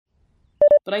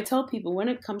But I tell people when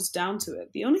it comes down to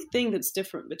it, the only thing that's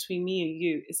different between me and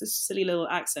you is this silly little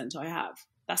accent I have.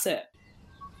 That's it.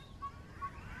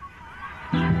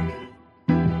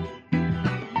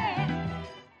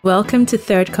 Welcome to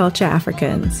Third Culture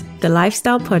Africans, the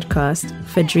lifestyle podcast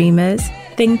for dreamers,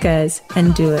 thinkers,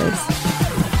 and doers.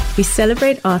 We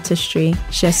celebrate artistry,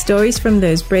 share stories from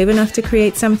those brave enough to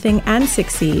create something and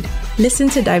succeed, listen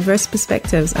to diverse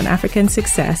perspectives on African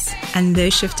success, and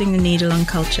those shifting the needle on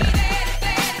culture.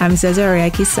 I'm Zeza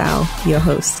Oriaki Sao, your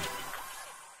host.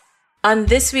 On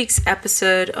this week's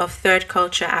episode of Third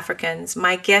Culture Africans,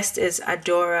 my guest is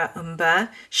Adora Mba.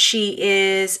 She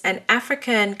is an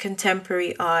African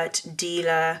contemporary art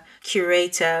dealer,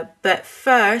 curator, but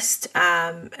first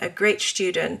a great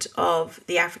student of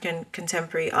the African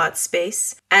contemporary art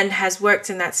space and has worked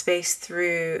in that space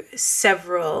through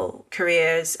several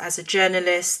careers as a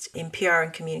journalist in PR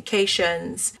and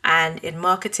communications and in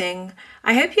marketing.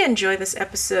 I hope you enjoy this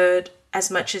episode as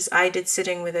much as I did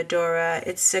sitting with Adora.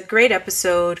 It's a great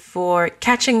episode for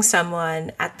catching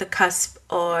someone at the cusp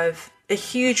of a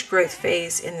huge growth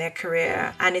phase in their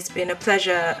career, and it's been a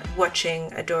pleasure watching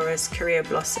Adora's career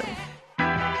blossom.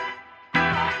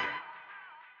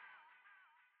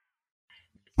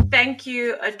 Thank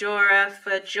you, Adora,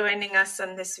 for joining us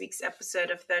on this week's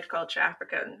episode of Third Culture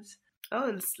Africans. Oh,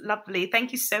 it's lovely.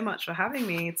 Thank you so much for having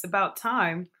me. It's about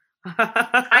time.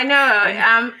 I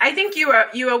know. I think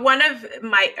you were one of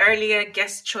my earlier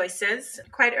guest choices,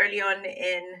 quite early on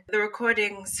in the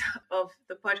recordings of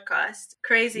the podcast.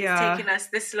 Crazy it's taken us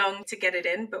this long to get it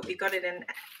in, but we got it in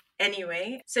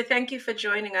anyway. So thank you for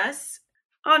joining us.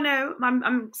 Oh no,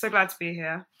 I'm so glad to be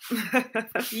here.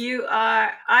 You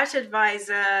are art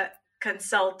advisor,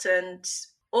 consultant,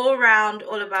 all round,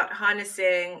 all about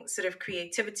harnessing sort of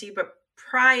creativity, but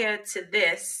prior to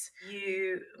this,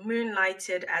 you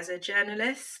moonlighted as a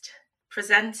journalist,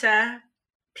 presenter,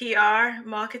 PR,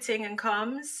 marketing and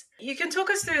comms. You can talk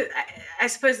us through, I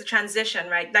suppose, the transition,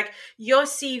 right? Like your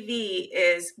CV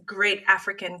is Great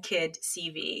African Kid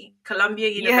CV, Columbia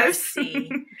University.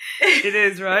 Yes. It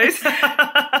is, right?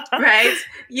 Right?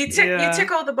 You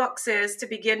took all the boxes to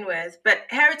begin with, but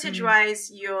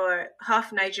heritage-wise, you're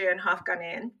half Nigerian, half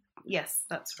Ghanaian. Yes,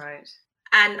 that's right.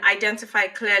 And identify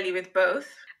clearly with both?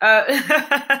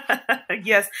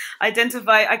 Yes,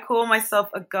 I call myself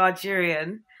a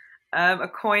Ghanaian.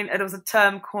 It was a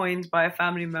term coined by a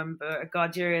family member.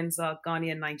 Ghanaians are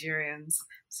Ghanaian Nigerians.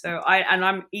 So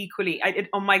I'm equally,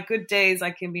 on my good days,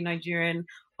 I can be Nigerian.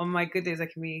 On my good days, I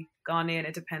can be Ghanaian.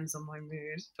 It depends on my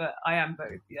mood, but I am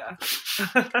both, yeah.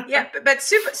 Yeah, but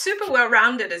super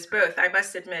well-rounded as both, I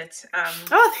must admit.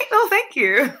 Thank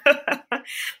you.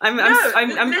 I'm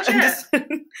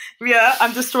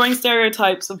destroying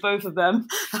stereotypes of both of them.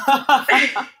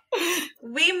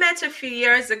 We met a few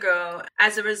years ago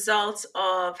as a result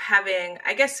of having,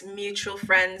 I guess, mutual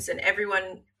friends and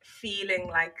everyone feeling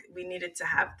like we needed to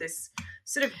have this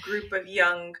sort of group of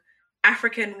young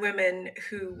African women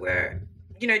who were,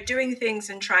 doing things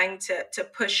and trying to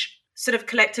push sort of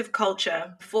collective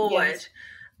culture forward. Yes.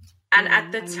 And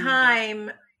at the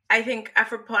time, I think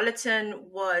Afropolitan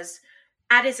was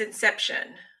at its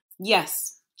inception.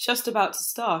 Yes, just about to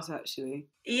start, actually.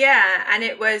 Yeah, and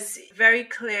it was very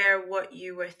clear what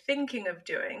you were thinking of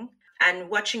doing. And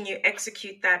watching you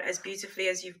execute that as beautifully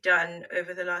as you've done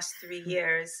over the last 3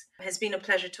 years has been a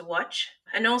pleasure to watch.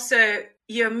 And also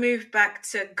your move back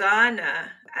to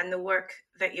Ghana and the work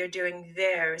that you're doing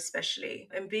there, especially,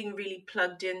 and being really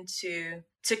plugged into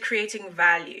creating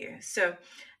value. So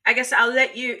I guess I'll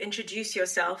let you introduce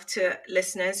yourself to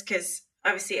listeners, because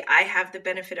obviously I have the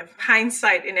benefit of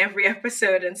hindsight in every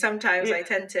episode. And sometimes I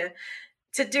tend to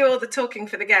do all the talking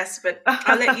for the guests, but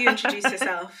I'll let you introduce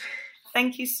yourself.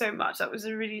 Thank you so much. That was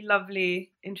a really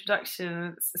lovely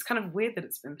introduction. It's kind of weird that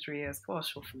it's been 3 years.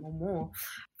 Gosh, or more.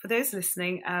 For those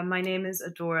listening, my name is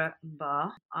Adora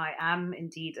Mba. I am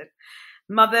indeed a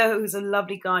mother who's a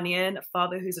lovely Ghanaian, a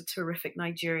father who's a terrific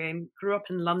Nigerian. Grew up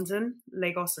in London,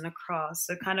 Lagos and Accra,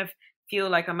 so kind of feel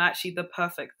like I'm actually the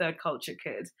perfect third culture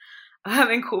kid.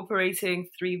 I'm incorporating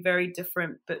 3 very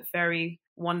different but very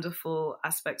wonderful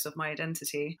aspects of my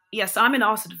identity. Yes, I'm an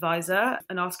art advisor,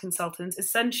 an art consultant.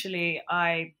 Essentially,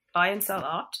 I buy and sell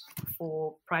art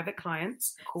for private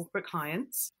clients, corporate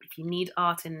clients. If you need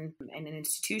art in an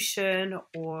institution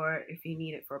or if you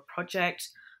need it for a project,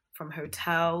 from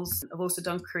hotels. I've also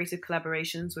done creative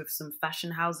collaborations with some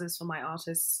fashion houses for my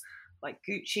artists like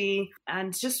Gucci,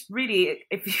 and just really,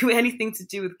 if you anything to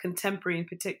do with contemporary in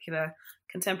particular,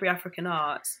 contemporary African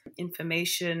art,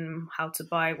 information, how to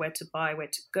buy, where to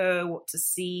go, what to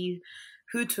see,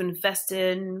 who to invest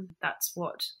in. That's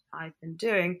what I've been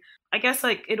doing. I guess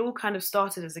like it all kind of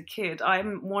started as a kid.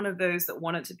 I'm one of those that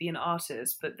wanted to be an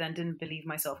artist, but then didn't believe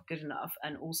myself good enough,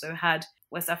 and also had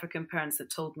West African parents that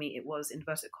told me it was,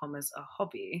 inverted commas, a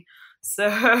hobby.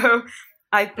 So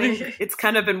I think it's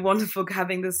kind of been wonderful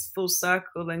having this full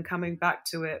circle and coming back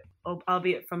to it,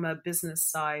 albeit from a business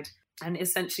side, and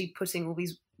essentially putting all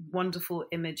these wonderful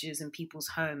images in people's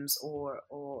homes or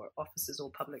offices or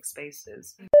public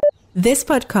spaces. This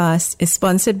podcast is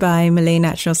sponsored by Malay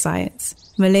Natural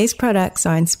Science. Malay's products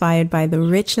are inspired by the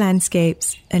rich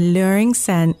landscapes, alluring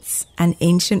scents, and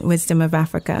ancient wisdom of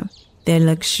Africa. Their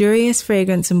luxurious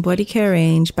fragrance and body care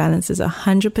range balances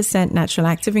 100% natural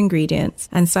active ingredients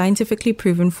and scientifically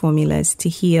proven formulas to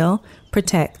heal,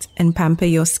 protect, and pamper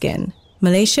your skin.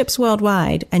 Malay ships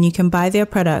worldwide, and you can buy their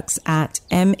products at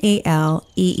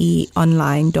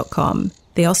maleeonline.com.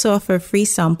 They also offer a free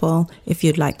sample if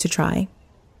you'd like to try.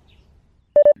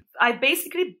 I've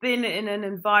basically been in an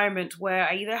environment where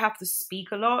I either have to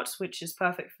speak a lot, which is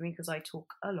perfect for me because I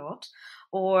talk a lot,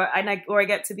 or I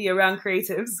get to be around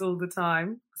creatives all the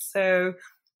time. So,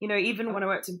 even when I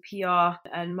worked in PR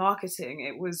and marketing,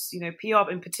 it was, PR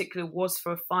in particular was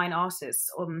for fine artists,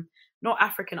 not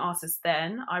African artists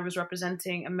then. I was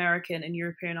representing American and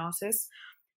European artists,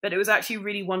 but it was actually a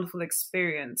really wonderful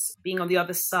experience being on the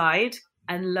other side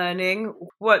and learning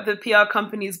what the PR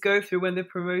companies go through when they're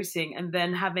promoting, and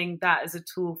then having that as a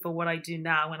tool for what I do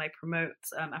now when I promote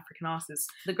African artists.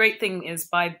 The great thing is,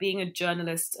 by being a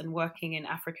journalist and working in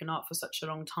African art for such a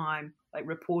long time, like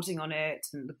reporting on it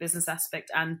and the business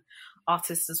aspect and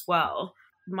artists as well,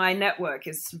 my network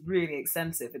is really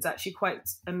extensive. It's actually quite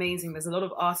amazing. There's a lot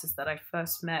of artists that I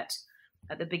first met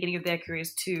at the beginning of their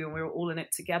careers too, and we were all in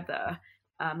it together.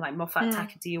 Like Moffat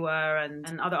Takadiwa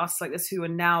and other artists like this who are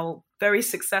now very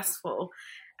successful.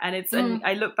 And and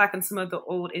I look back on some of the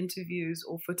old interviews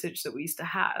or footage that we used to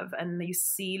have, and you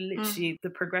see literally the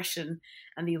progression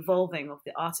and the evolving of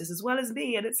the artist as well as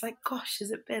me. And it's like, gosh, has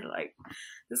it been like,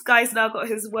 this guy's now got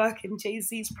his work in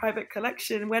Jay-Z's private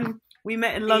collection. When we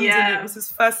met in London, it was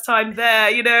his first time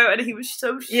there, and he was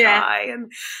so shy.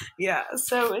 And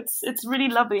so it's really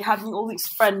lovely having all these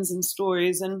friends and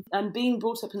stories, and being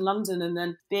brought up in London and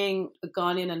then being a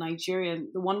Ghanaian and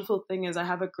Nigerian. The wonderful thing is I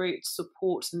have a great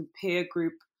support and peer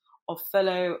group of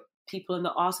fellow people in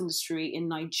the art industry in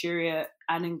Nigeria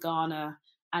and in Ghana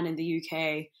and in the UK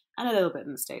and a little bit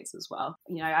in the States as well.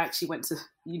 I actually went to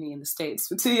uni in the States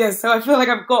for 2 years, so I feel like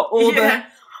I've got all of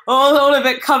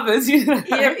it covered. You're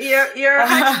a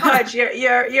hodgepodge.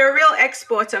 You're a real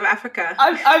export of Africa.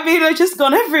 I've just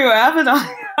gone everywhere, haven't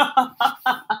I?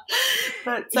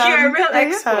 But you're a real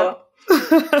export.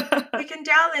 We can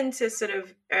delve into sort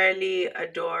of early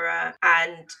Adora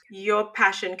and your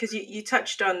passion, because you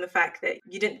touched on the fact that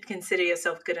you didn't consider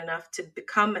yourself good enough to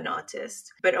become an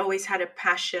artist, but always had a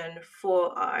passion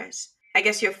for art. I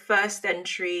guess your first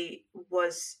entry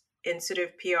was in sort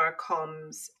of PR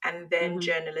comms and then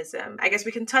journalism. I guess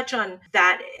we can touch on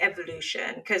that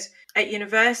evolution, because at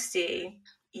university,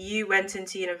 you went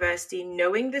into university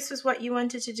knowing this was what you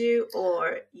wanted to do,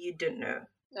 or you didn't know?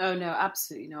 Oh, no,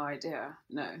 absolutely no idea.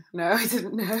 No, I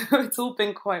didn't know. It's all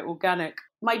been quite organic.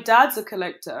 My dad's a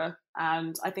collector,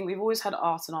 and I think we've always had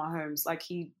art in our homes. Like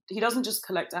he doesn't just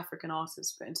collect African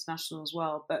artists, but international as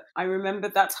well. But I remember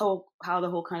that's how the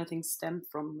whole kind of thing stemmed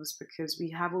from, was because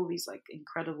we have all these like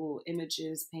incredible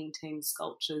images, paintings,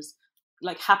 sculptures,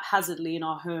 like haphazardly in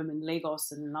our home in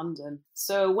Lagos and in London.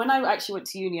 So when I actually went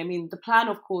to uni, I mean, the plan,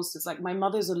 of course, is like my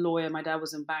mother's a lawyer, my dad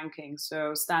was in banking.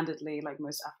 So standardly, like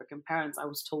most African parents, I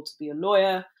was told to be a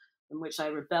lawyer, in which I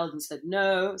rebelled and said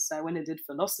no. So I went and did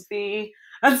philosophy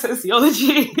and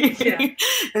sociology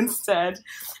instead.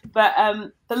 But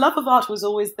the love of art was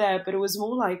always there, but it was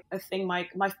more like a thing my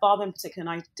father in particular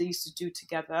and I used to do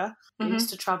together. We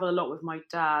used to travel a lot with my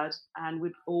dad, and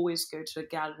we'd always go to a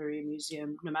gallery, a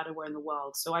museum, no matter where in the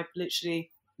world. So I've literally,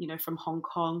 from Hong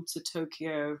Kong to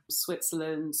Tokyo,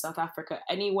 Switzerland, South Africa,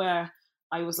 anywhere,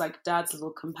 I was like dad's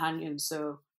little companion.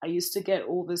 So I used to get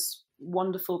all this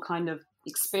wonderful kind of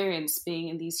experience being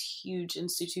in these huge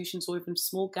institutions or even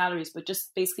small galleries, but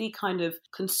just basically kind of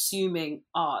consuming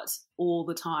art all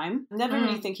the time. Never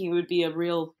really thinking it would be a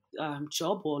real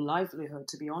job or livelihood,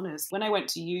 to be honest. When I went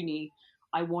to uni,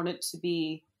 I wanted to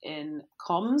be in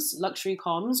comms, luxury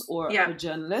comms, or a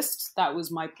journalist. That was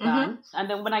my plan. And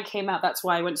then when I came out, that's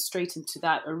why I went straight into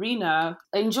that arena.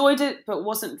 I enjoyed it, but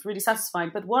wasn't really satisfying.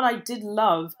 But what I did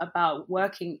love about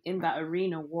working in that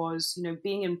arena was,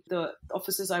 being in the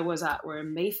offices I was at were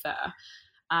in Mayfair.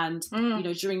 And,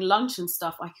 during lunch and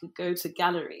stuff, I could go to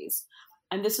galleries.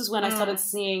 And this is when I started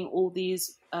seeing all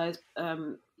these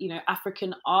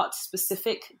African art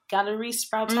specific galleries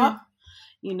sprout up.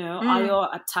 Ayo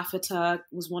at Taffeta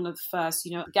was one of the first,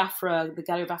 GAFRA, the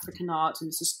Gallery of African Art,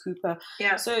 and Mrs. Cooper.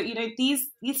 Yeah. So, these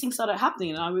things started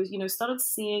happening, and I was, started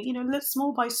seeing,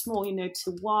 small by small,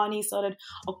 Tiwani started,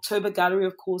 October Gallery,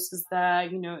 of course, is there,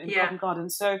 in Covent Garden.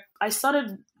 So I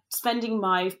started spending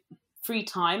my free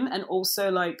time and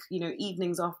also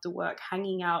evenings after work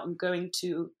hanging out and going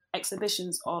to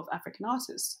exhibitions of African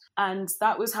artists. And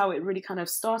that was how it really kind of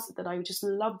started, that I just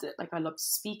loved it. I loved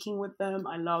speaking with them.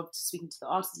 I loved speaking to the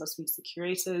artists. I loved speaking to the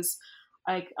curators.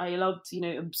 I loved,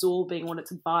 absorbing, wanted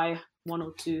to buy one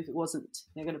or two if it wasn't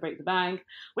going to break the bank,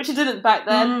 which it didn't back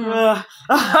then. Yeah.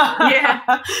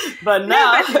 But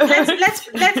now. No,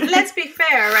 but let's be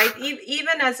fair, right?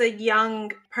 Even as a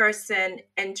young person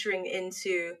entering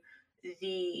into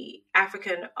the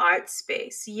African art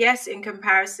space, yes, in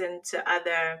comparison to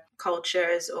other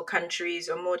cultures or countries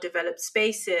or more developed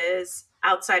spaces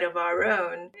outside of our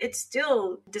own, it's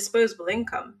still disposable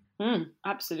income.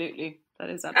 Absolutely. That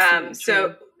is absolutely true.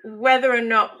 So whether or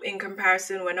not in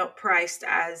comparison we're not priced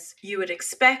as you would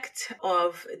expect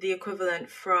of the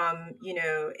equivalent from,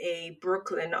 a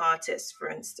Brooklyn artist, for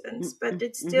instance, but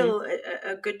it's still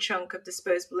a good chunk of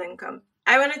disposable income.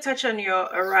 I want to touch on your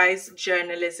Arise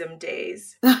journalism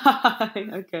days.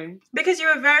 Okay. Because you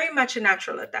were very much a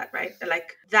natural at that, right?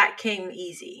 That came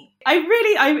easy. I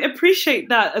appreciate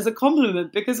that as a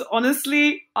compliment, because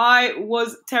honestly, I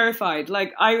was terrified.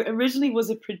 I originally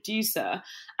was a producer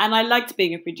and I liked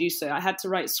being a producer. I had to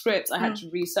write scripts. I had to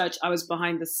research. I was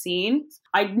behind the scenes.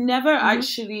 I never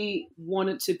actually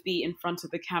wanted to be in front of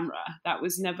the camera. That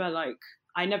was never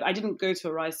I didn't go to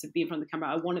Arise to be in front of the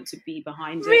camera. I wanted to be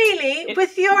behind it. Really?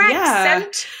 With your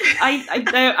accent?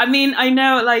 I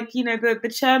know, the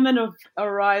chairman of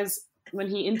Arise, when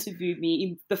he interviewed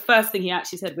me, the first thing he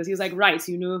actually said was, he was like, right,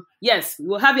 yes, we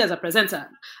will have you as a presenter.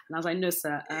 And I was like, no,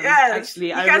 sir. Yes,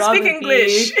 actually, I can't speak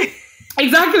English.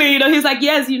 Exactly. He's like,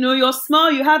 yes, you're small,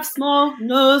 you have small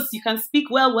nose, you can speak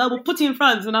well, we'll put you in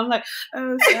front. And I'm like,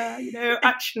 oh, sir,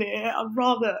 actually, I'd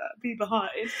rather be behind,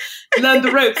 learn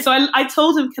the ropes. So I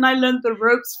told him, can I learn the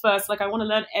ropes first? I want to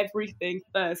learn everything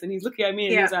first. And he's looking at me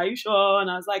and he's like, are you sure? And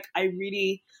I was like,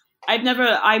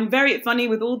 I'm very funny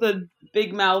with all the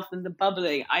big mouth and the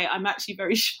bubbling. I'm actually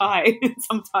very shy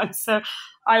sometimes. So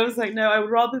I was like, no, I would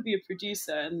rather be a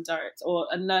producer and direct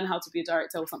and learn how to be a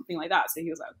director or something like that. So he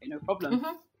was like, okay, no problem.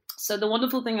 So the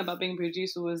wonderful thing about being a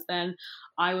producer was then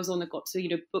I was on the got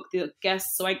to, book the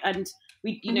guests. So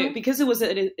because it was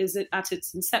at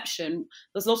its inception,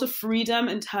 there's a lot of freedom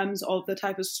in terms of the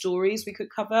type of stories we could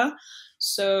cover.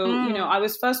 So, I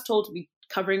was first told to be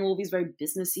covering all these very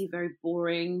businessy, very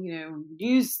boring,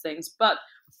 news things. But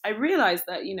I realized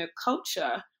that,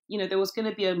 culture, there was going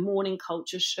to be a morning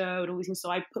culture show and all these things. So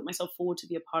I put myself forward to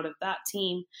be a part of that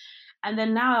team. And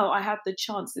then now I have the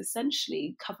chance to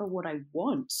essentially cover what I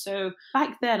want. So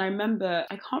back then I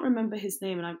can't remember his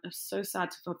name and I'm so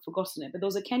sad to have forgotten it, but there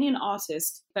was a Kenyan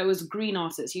artist that was a green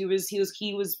artist. He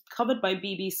was covered by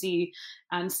BBC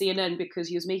and CNN because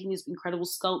he was making these incredible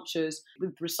sculptures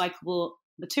with recyclable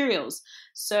materials.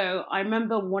 So I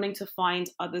remember wanting to find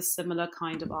other similar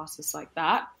kind of artists like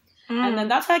that. And then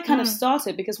that's how I kind of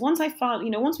started, because once I found,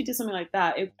 once we did something like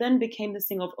that, it then became this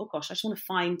thing of, oh gosh, I just want to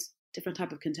find different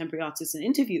type of contemporary artists and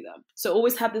interview them. So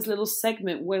always had this little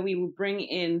segment where we would bring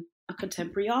in a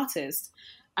contemporary artist.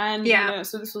 And,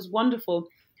 so this was wonderful.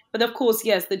 But of course,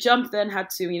 yes, the jump then had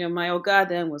to, my Oga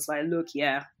then was like, look,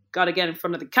 got to get in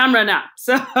front of the camera now.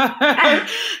 So, but I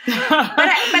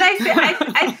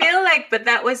feel like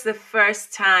that was the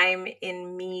first time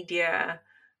in media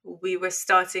we were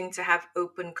starting to have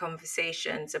open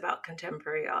conversations about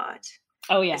contemporary art.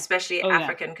 Oh yeah, especially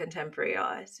African contemporary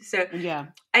art. So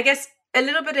I guess a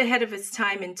little bit ahead of its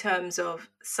time in terms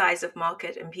of size of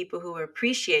market and people who are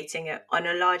appreciating it on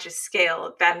a larger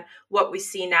scale than what we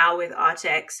see now with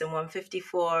ArtX and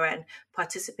 154 and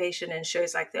participation in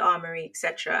shows like the Armory,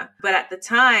 etc. But at the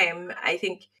time, I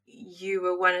think you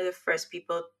were one of the first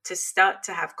people to start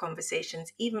to have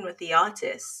conversations, even with the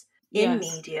artists in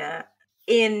media,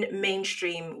 in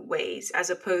mainstream ways, as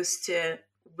opposed to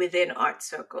within art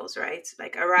circles, right?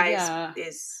 Arise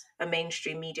is a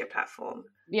mainstream media platform.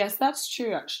 Yes, that's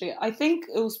true, actually. I think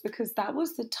it was because that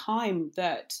was the time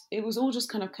that it was all just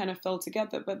kind of fell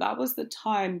together. But that was the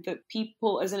time that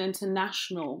people, as an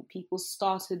international, people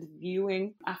started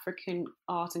viewing African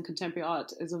art and contemporary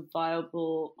art as a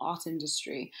viable art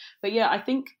industry. But I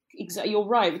think you're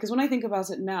right, because when I think about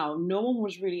it now, no one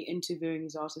was really interviewing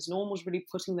these artists. No one was really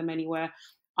putting them anywhere.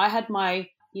 I had my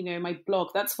blog.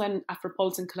 That's when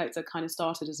Afropolitan Collector kind of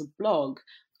started as a blog.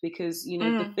 because, you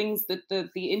know, the things that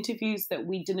the interviews that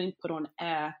we didn't put on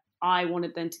air, I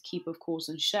wanted them to keep, of course,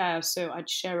 and share. So I'd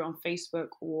share it on Facebook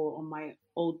or on my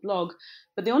old blog.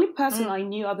 But the only person I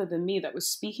knew other than me that was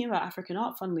speaking about African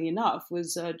art, funnily enough,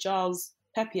 was Giles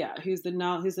Pepiat, who's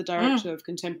the director of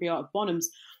Contemporary Art at Bonhams.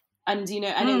 And, you know,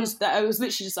 and it was literally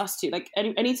just us two. Like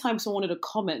anytime someone wanted a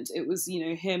comment, it was, you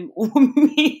know, him or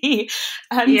me.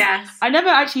 And I never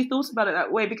actually thought about it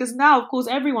that way, because now, of course,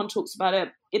 everyone talks about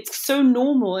it. It's so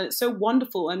normal and it's so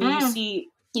wonderful. I mean,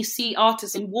 you see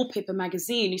artists in Wallpaper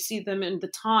magazine, you see them in the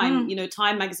Time, you know,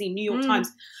 Time magazine, New York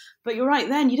Times. But you're right,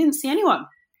 then you didn't see anyone.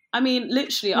 I mean,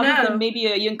 literally, other than maybe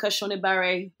a Yinka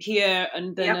Shonibare here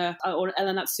and then or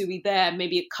Ellen Atsui there,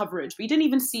 maybe a coverage. But you didn't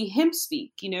even see him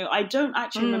speak. You know, I don't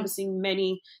actually remember seeing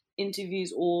many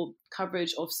interviews or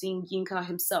coverage of seeing Yinka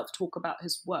himself talk about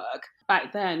his work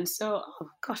back then. So, oh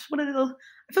gosh, what a little...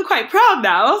 I feel quite proud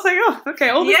now. I was like, oh, okay,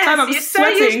 all this time I was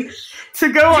sweating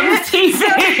to go on the TV.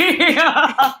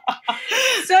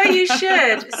 So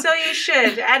you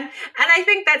should. And I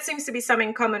think that seems to be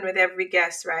something common with every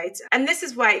guest, right? And this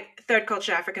is why Third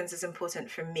Culture Africans is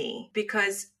important for me,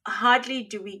 because hardly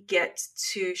do we get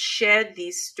to share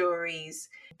these stories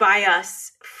by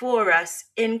us, for us,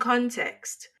 in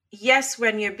context. Yes,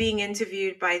 when you're being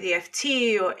interviewed by the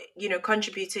FT or, you know,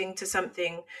 contributing to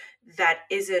something that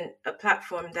isn't a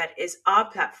platform that is our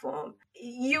platform,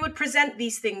 you would present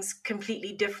these things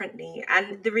completely differently.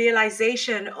 And the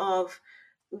realization of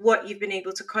what you've been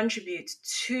able to contribute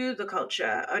to the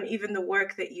culture and even the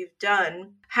work that you've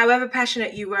done, however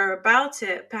passionate you were about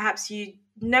it, perhaps you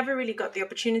never really got the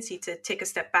opportunity to take a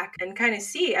step back and kind of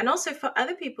see. And also for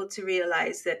other people to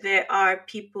realize that there are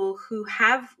people who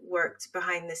have worked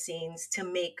behind the scenes to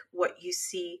make what you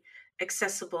see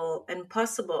accessible and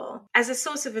possible, as a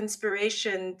source of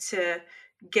inspiration to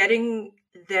getting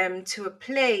them to a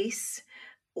place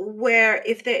where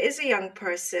if there is a young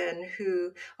person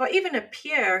who, or even a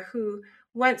peer who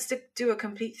wants to do a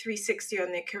complete 360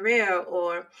 on their career,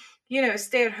 or, you know, a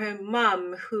stay-at-home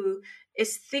mum who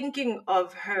is thinking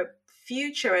of her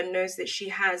future and knows that she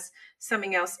has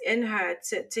something else in her,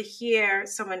 to hear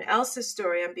someone else's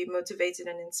story and be motivated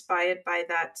and inspired by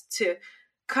that, to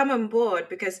come on board,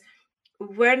 because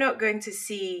we're not going to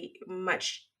see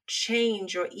much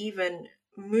change or even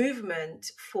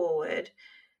movement forward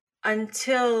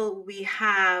until we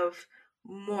have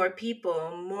more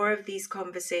people, more of these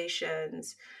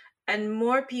conversations, and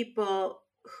more people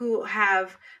who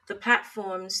have the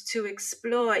platforms to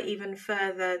explore even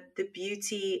further the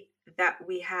beauty that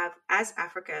we have as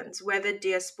Africans, whether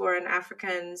diasporan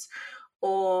Africans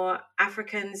or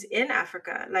Africans in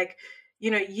Africa. Like,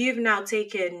 you know, you've now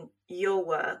taken your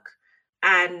work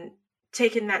and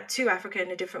taking that to Africa in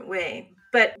a different way.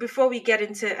 But before we get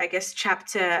into, I guess,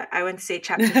 chapter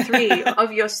 3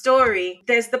 of your story,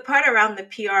 there's the part around the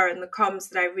PR and the comms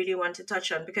that I really want to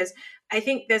touch on, because I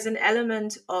think there's an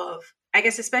element of, I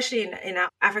guess, especially in our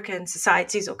African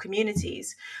societies or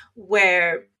communities,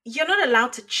 where you're not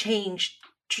allowed to change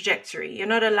trajectory. You're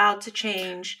not allowed to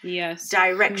change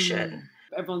direction.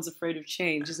 Everyone's afraid of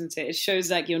change, isn't it? It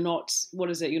shows like you're not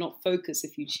focused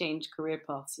if you change career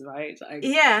paths, right?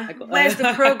 Where's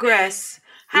the progress?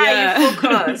 How are you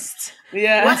focused?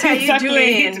 What are you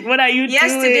doing? What are you doing?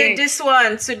 Yesterday this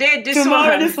one, today this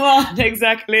tomorrow one. This one.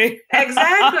 Exactly.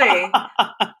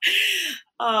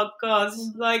 Oh gosh,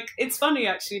 like it's funny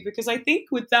actually, because I think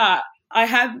with that,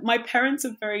 my parents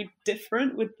are very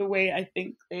different with the way I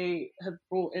think they have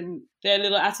brought in their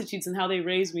little attitudes and how they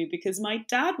raised me, because my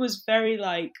dad was very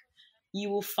like, you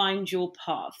will find your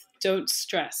path, don't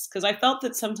stress. Because I felt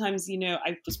that sometimes, you know,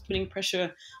 I was putting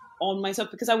pressure on myself,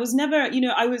 because I was never, you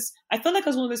know, I felt like I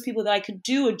was one of those people that I could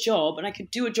do a job and I could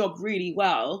do a job really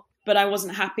well, but I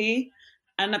wasn't happy.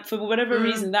 And for whatever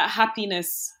reason, that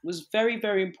happiness was very,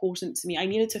 very important to me. I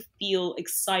needed to feel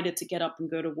excited to get up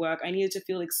and go to work. I needed to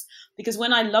feel, because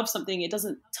when I love something,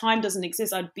 time doesn't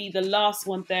exist. I'd be the last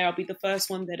one there. I'll be the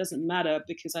first one there. Doesn't matter,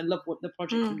 because I love what the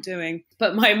project I'm doing.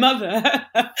 But my mother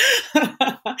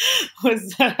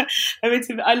was,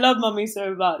 I love Mummy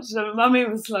so much. So Mummy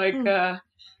was like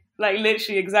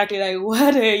literally exactly like,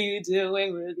 what are you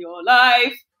doing with your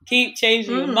life? Keep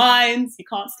changing your minds. You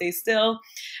can't stay still.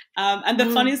 And the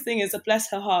funniest thing is,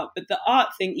 bless her heart, but the art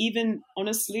thing, even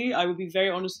honestly, I will be very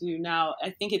honest with you now,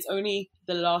 I think it's only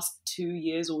the last 2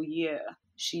 years or year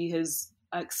she has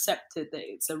accepted that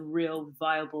it's a real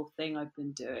viable thing I've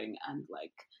been doing. And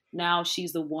like, now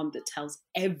she's the one that tells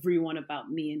everyone about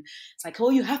me. And it's like,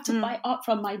 oh, you have to buy art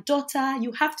from my daughter.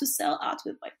 You have to sell art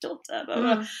with my daughter. Blah,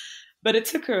 blah. But it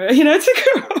took her, a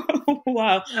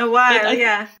while.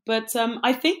 But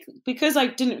I think because I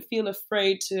didn't feel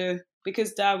afraid to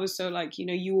because Dad was so like,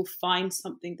 you will find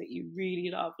something that you really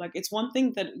love. Like, it's one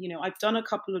thing that, I've done a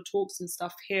couple of talks and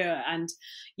stuff here, and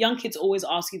young kids always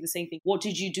ask you the same thing. What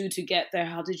did you do to get there?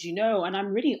 How did you know? And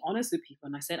I'm really honest with people.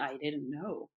 And I said, I didn't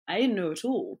know. I didn't know at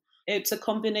all. It's a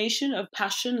combination of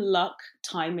passion, luck,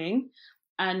 timing,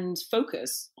 and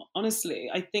focus.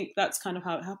 Honestly, I think that's kind of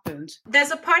how it happened.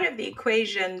 There's a part of the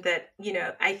equation that,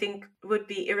 I think would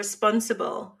be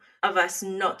irresponsible of us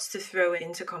not to throw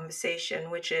into conversation,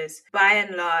 which is, by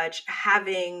and large,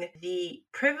 having the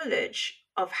privilege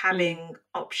of having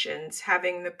options,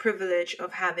 having the privilege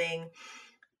of having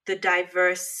the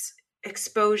diverse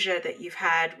exposure that you've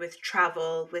had with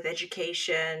travel, with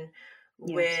education,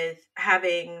 with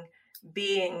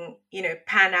being,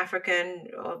 Pan-African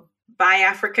or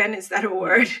bi-African, is that a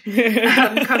word?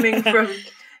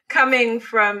 Coming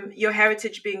from your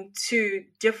heritage being two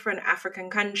different African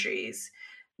countries.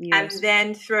 Yes. And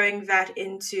then throwing that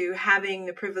into having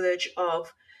the privilege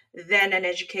of then an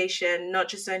education, not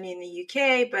just only in the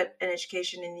UK, but an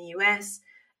education in the US,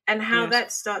 and how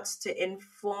that starts to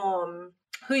inform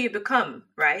who you become,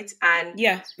 right? And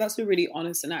that's a really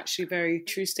honest and actually very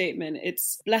true statement.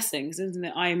 It's blessings, isn't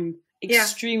it? I'm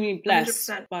extremely blessed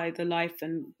 100%. By the life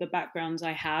and the backgrounds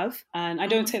I have. And I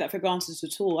don't take that for granted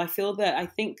at all. I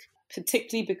think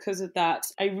particularly because of that,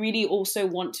 I really also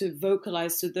want to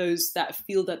vocalize to those that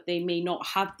feel that they may not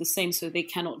have the same, so they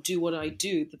cannot do what I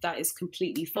do, that is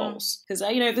completely false. Because,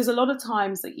 there's a lot of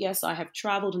times that, yes, I have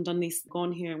traveled and done this,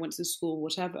 gone here and went to school,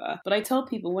 whatever. But I tell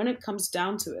people, when it comes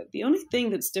down to it, the only thing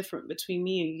that's different between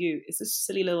me and you is this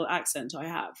silly little accent I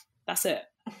have. That's it.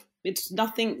 It's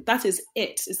nothing. That is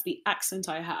it. It's the accent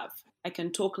I have. I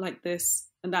can talk like this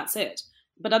and that's it.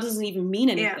 But that doesn't even mean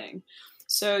anything. Yeah.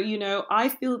 So, I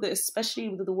feel that especially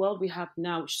with the world we have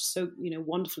now, which is so,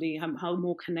 wonderfully how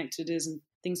more connected it is and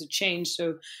things have changed.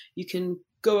 So you can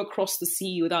go across the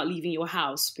sea without leaving your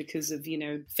house because of,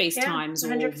 FaceTimes or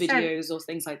videos or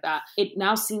things like that. It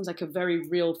now seems like a very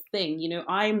real thing.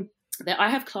 I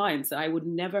have clients that I would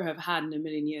never have had in a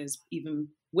million years, even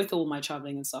with all my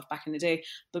traveling and stuff back in the day.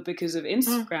 But because of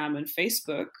Instagram and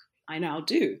Facebook, I now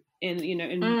do.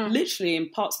 Literally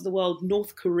in parts of the world,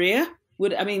 North Korea.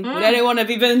 Would anyone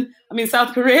have even,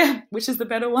 South Korea, which is the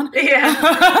better one?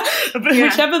 Yeah.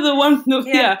 Whichever the one,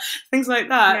 things like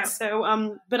that. Yeah.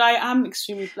 So, but I am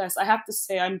extremely blessed. I have to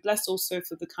say I'm blessed also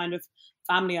for the kind of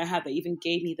family I had that even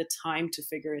gave me the time to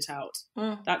figure it out.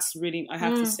 That's really, I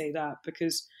have to say that,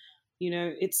 because,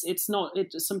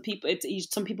 some people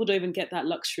don't even get that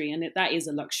luxury, and that is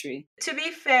a luxury. To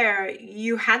be fair,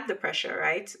 you had the pressure,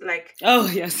 right? Like, oh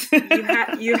yes,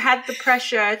 you had the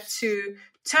pressure to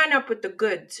turn up with the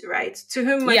goods, right? To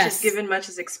whom much is given, much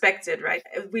is expected, right?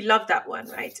 We love that one,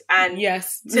 right? And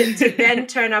to then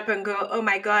turn up and go, oh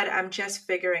my God, I'm just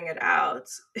figuring it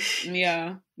out.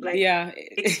 Excuse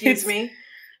me.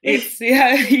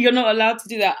 You're not allowed to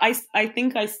do that. I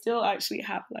think I still actually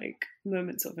have like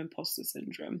moments of imposter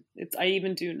syndrome. I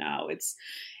even do now. It's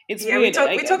weird. We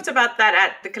talked about that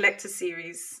at the Collector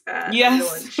series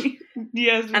launch.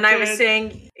 Yes, and I was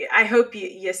saying, I hope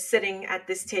you're sitting at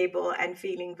this table and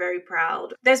feeling very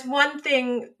proud. There's one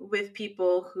thing with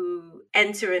people who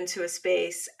enter into a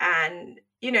space and,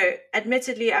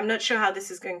 admittedly, I'm not sure how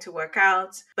this is going to work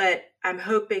out, but I'm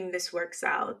hoping this works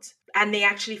out. And they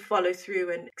actually follow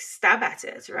through and stab at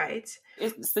it, right?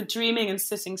 It's the dreaming and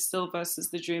sitting still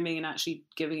versus the dreaming and actually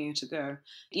giving it a go.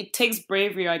 It takes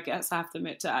bravery, I guess, I have to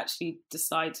admit, to actually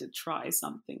decide to try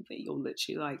something that you're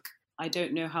literally like, I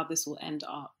don't know how this will end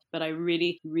up, but I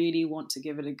really, really want to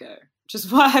give it a go. Which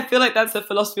is why I feel like that's the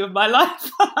philosophy of my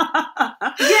life.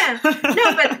 But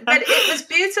it was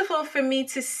beautiful for me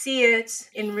to see it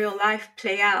in real life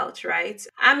play out, right?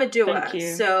 I'm a doer.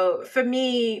 So for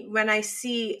me, when I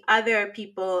see other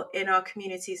people in our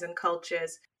communities and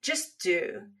cultures, just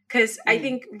do. Because I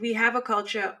think we have a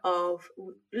culture of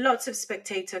lots of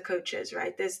spectator coaches,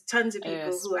 right? There's tons of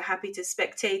people who are happy to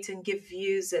spectate and give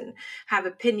views and have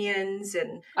opinions.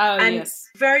 And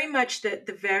very much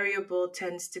the variable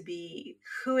tends to be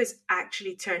who is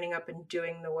actually turning up and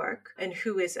doing the work and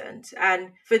who isn't.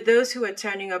 And for those who are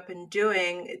turning up and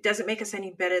doing, it doesn't make us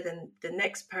any better than the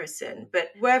next person.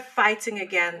 But we're fighting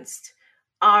against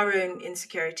our own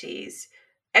insecurities,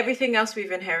 everything else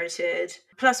we've inherited,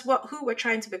 plus who we're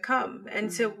trying to become. And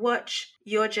to watch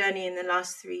your journey in the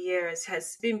last 3 years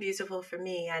has been beautiful for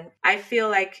me. And I feel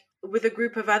like with a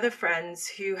group of other friends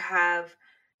who have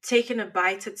taken a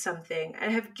bite at something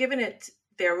and have given it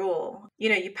their all.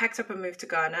 You packed up and moved to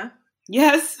Ghana.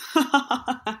 Yes,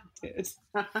 I did.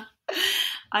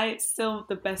 It's still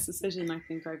the best decision I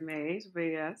think I've made, but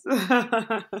yes.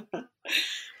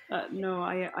 No,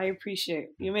 I appreciate.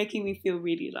 You're making me feel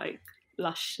really like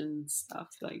blush and stuff.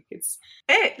 Like it's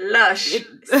lush.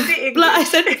 I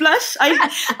said blush.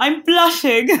 I'm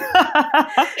blushing.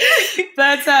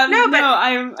 But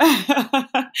I'm.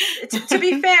 To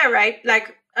be fair, right?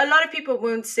 Like a lot of people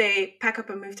won't say pack up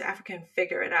and move to Africa and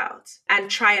figure it out and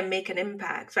try and make an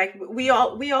impact. Like we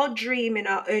all dream in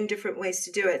our own different ways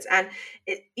to do it. And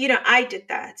I did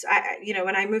that.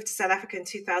 When I moved to South Africa in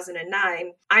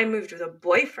 2009, I moved with a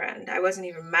boyfriend. I wasn't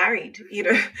even married,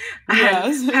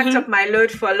 Yes. and packed up my load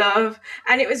for love.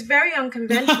 And it was very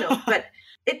unconventional, but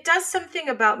it does something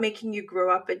about making you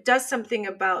grow up. It does something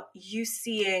about you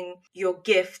seeing your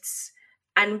gifts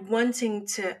and wanting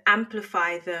to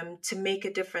amplify them to make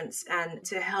a difference and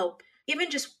to help even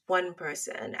just one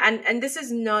person. And this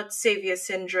is not savior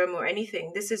syndrome or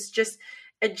anything. This is just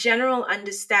a general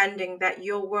understanding that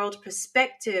your world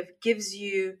perspective gives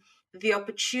you the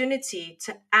opportunity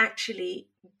to actually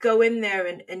go in there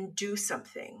and do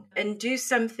something. And do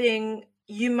something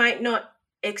you might not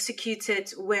execute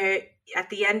it where at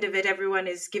the end of it, everyone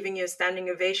is giving you a standing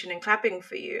ovation and clapping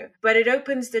for you. But it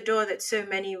opens the door that so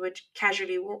many would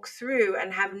casually walk through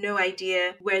and have no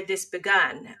idea where this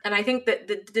began. And I think that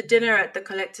the dinner at the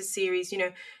Collector series,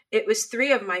 it was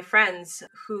 3 of my friends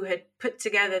who had put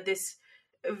together this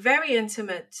very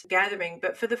intimate gathering.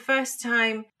 But for the first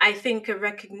time, I think a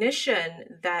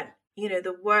recognition that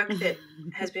the work that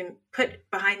has been put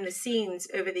behind the scenes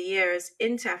over the years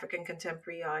into African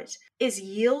contemporary art is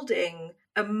yielding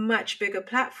a much bigger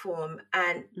platform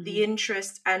and the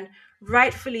interest, and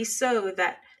rightfully so,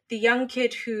 that the young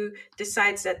kid who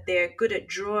decides that they're good at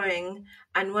drawing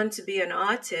and want to be an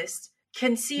artist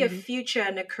can see a future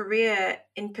and a career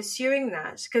in pursuing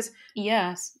that. Because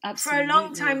yes, absolutely. For a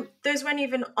long time, those weren't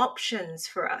even options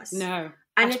for us. No,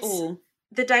 and at all.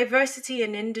 The diversity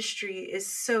in industry is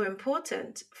so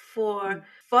important for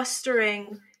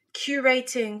fostering,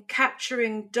 curating,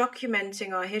 capturing,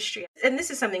 documenting our history. And this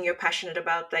is something you're passionate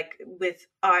about, like with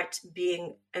art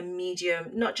being a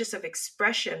medium, not just of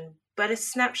expression, but a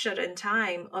snapshot in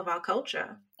time of our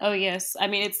culture. Oh, yes. I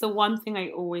mean, it's the one thing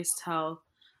I always tell.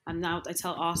 And now I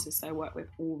tell artists I work with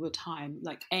all the time,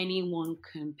 like anyone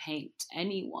can paint,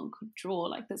 anyone could draw.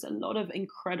 Like there's a lot of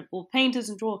incredible painters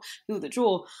and people that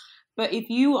draw. But if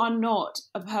you are not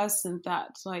a person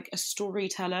that's like a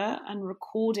storyteller and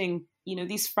recording,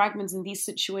 these fragments and these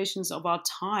situations of our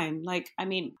time,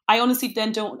 I honestly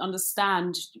then don't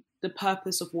understand the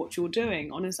purpose of what you're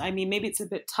doing. Maybe it's a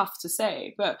bit tough to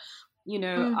say, but,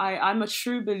 I'm a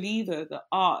true believer that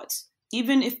art,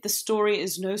 even if the story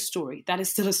is no story, that is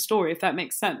still a story, if that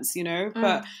makes sense,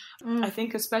 But I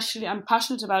think especially, I'm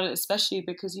passionate about it, especially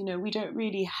because, we don't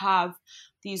really have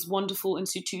these wonderful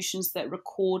institutions that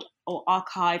record or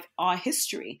archive our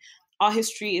history. Our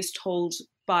history is told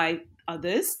by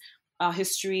others. Our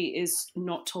history is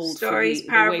not told. Stories,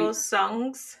 parables,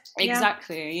 songs.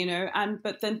 Exactly,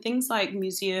 but then things like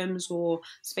museums or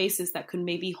spaces that can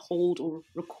maybe hold or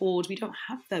record, we don't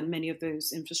have many of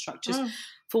those infrastructures.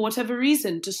 For whatever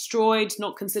reason, destroyed,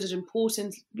 not considered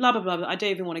important, blah, blah, blah, blah. I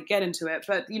don't even want to get into it.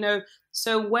 But,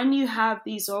 so when you have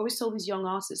these, I always tell these young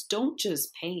artists, don't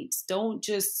just paint. Don't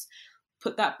just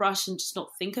put that brush and just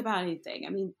not think about anything. I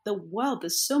mean, the world,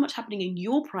 there's so much happening in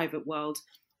your private world,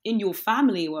 in your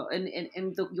family world, in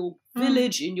your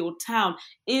village, in your town,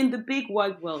 in the big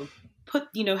wide world.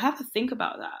 Have a think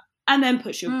about that. And then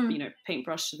put your,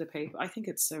 paintbrush to the paper. I think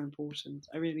it's so important.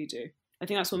 I really do. I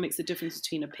think that's what makes the difference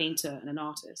between a painter and an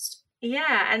artist.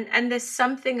 Yeah, and there's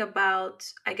something about,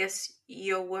 I guess,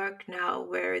 your work now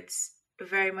where it's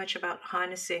very much about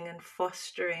harnessing and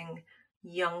fostering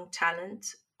young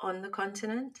talent on the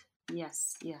continent.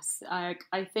 Yes. I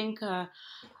think, the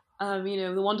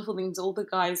wonderful things, all the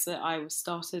guys that I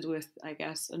started with, I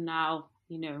guess, are now,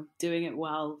 doing it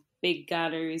well. Big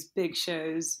galleries, big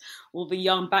shows. All the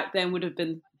young back then would have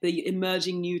been the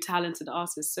emerging new talented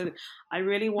artists. So I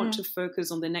really want to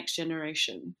focus on the next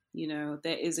generation.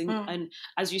 There is, and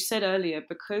as you said earlier,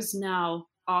 because now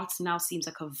art now seems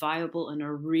like a viable and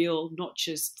a real, not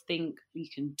just thing you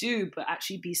can do, but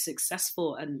actually be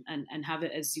successful and have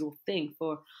it as your thing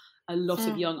for a lot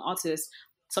of young artists.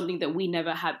 Something that we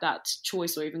never had that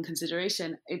choice or even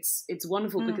consideration. It's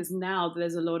wonderful because now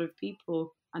there's a lot of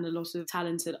people and a lot of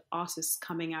talented artists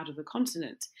coming out of the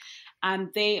continent, and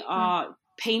they are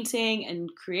painting and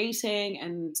creating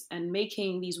and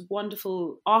making these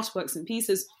wonderful artworks and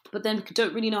pieces, but then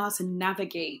don't really know how to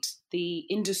navigate the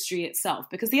industry itself,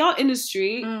 because the art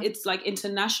industry, it's like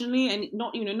internationally, and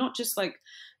not just like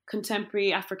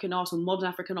contemporary African art or modern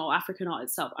African art or African art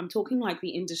itself. I'm talking like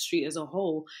the industry as a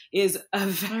whole is a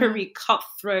very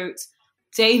cutthroat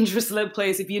dangerous little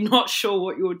place if you're not sure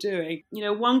what you're doing. You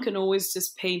know, one can always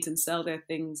just paint and sell their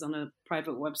things on a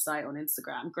private website on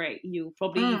Instagram. Great. You'll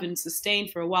probably even sustain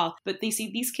for a while. But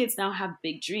these kids now have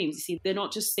big dreams. You see, they're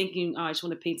not just thinking, oh, I just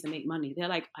want to paint and make money. They're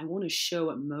like, I want to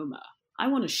show at MoMA. I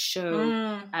want to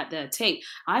show at their Tate.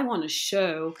 I want to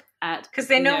show at... Because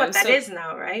they know what that is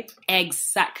now, right?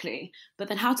 Exactly. But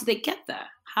then how do they get there?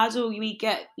 How do we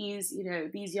get these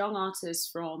young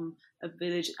artists from a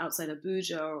village outside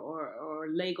Abuja or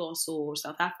Lagos or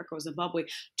South Africa or Zimbabwe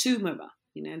to MoMA?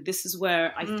 You know, this is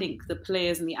where I think the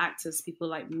players and the actors, people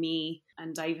like me,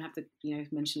 and I even have to,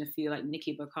 mention a few like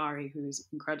Nikki Bakari, who's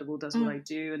incredible, does what I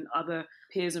do, and other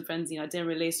peers and friends,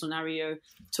 Adere Sonario,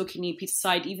 Tokini, Peter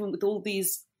Side, even with all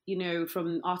these,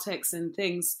 from Artex and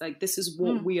things, like this is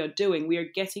what we are doing. We are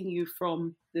getting you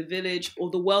from the village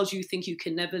or the world you think you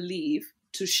can never leave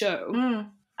to show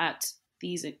at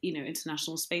these,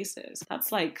 international spaces.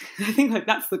 That's I think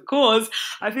that's the cause.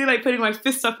 I feel like putting my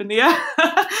fist up in the air.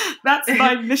 That's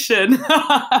my mission.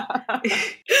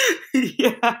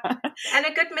 Yeah. And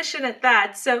a good mission at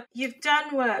that. So you've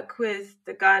done work with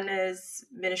the Ghana's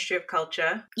Ministry of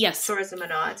Culture, yes, Tourism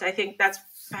and Arts. I think that's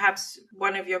perhaps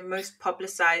one of your most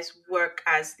publicized work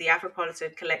as the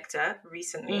Afropolitan Collector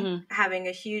recently, having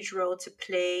a huge role to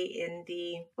play in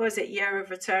the, Year of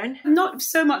Return? Not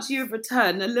so much Year of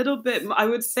Return, a little bit, I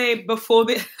would say before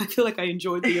I feel like I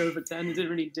enjoyed the Year of Return. I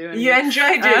didn't really do anything. You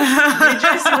enjoyed it. You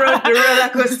just rode the roller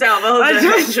coaster of all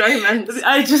the enjoyment.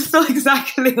 I just saw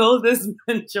exactly all this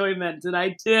enjoyment. Did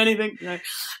I do anything? No.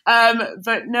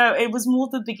 But no, it was more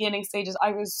the beginning stages.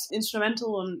 I was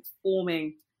instrumental in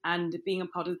forming and being a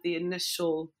part of the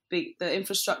initial the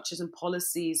infrastructures and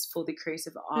policies for the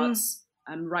creative arts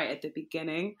right at the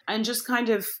beginning. And just kind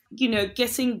of,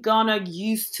 getting Ghana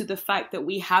used to the fact that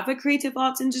we have a creative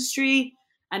arts industry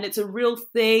and it's a real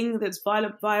thing that's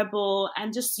viable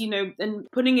and just, and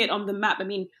putting it on the map. I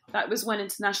mean, that was when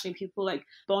internationally people like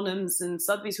Bonhams and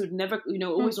Sotheby's, who'd never,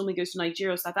 always only go to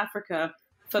Nigeria or South Africa,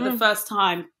 for the first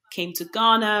time came to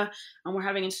Ghana, and we're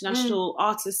having international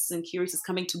artists and curators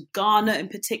coming to Ghana in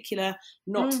particular,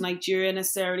 not to Nigeria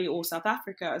necessarily or South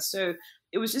Africa. So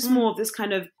it was just more of this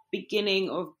kind of beginning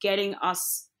of getting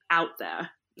us out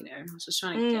there, I was just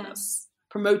trying to get us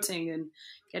promoting and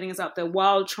getting us out there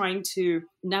while trying to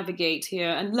navigate here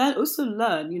and also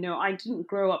learn. I didn't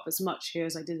grow up as much here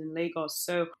as I did in Lagos.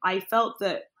 So I felt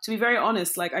that, to be very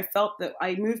honest, I felt that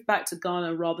I moved back to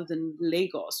Ghana rather than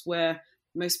Lagos, where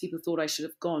most people thought I should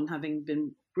have gone, having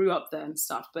grew up there and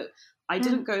stuff. But I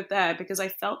didn't go there because I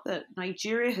felt that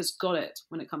Nigeria has got it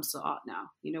when it comes to art now.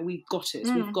 We've got it.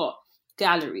 We've got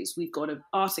galleries. We've got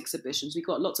art exhibitions. We've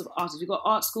got lots of artists. We've got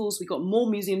art schools. We've got more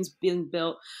museums being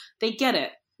built. They get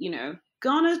it,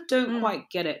 Ghana don't quite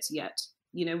get it yet.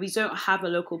 We don't have a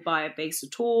local buyer base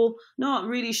at all. Not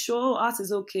really sure. Art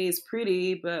is okay, it's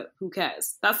pretty, but who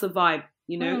cares? That's the vibe,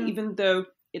 even though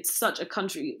it's such a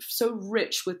country so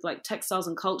rich with like textiles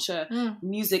and culture,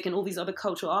 music and all these other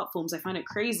cultural art forms. I find it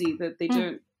crazy that they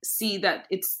don't see that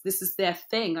this is their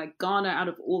thing. Like Ghana, out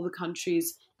of all the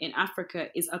countries in Africa,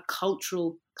 is a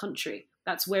cultural country.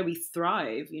 That's where we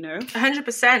thrive,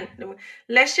 100%.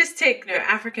 Let's just take the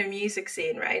African music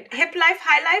scene, right? Hip life,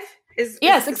 high life?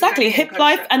 Yes, exactly. Hip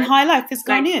life and high life is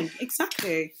Ghanaian.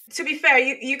 Exactly. To be fair,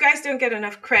 you guys don't get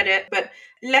enough credit, but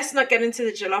let's not get into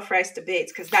the jollof rice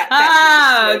debates because that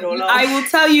I will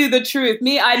tell you the truth.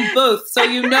 I'm both, so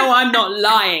I'm not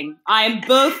lying. I am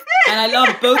both, and I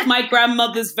love both my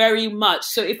grandmothers very much.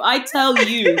 So if I tell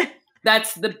you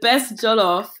that's the best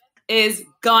jollof is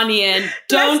Ghanaian,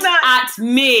 don't at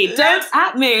me. Don't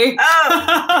at me.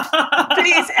 Oh,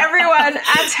 please, everyone,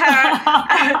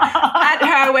 at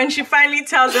her when she finally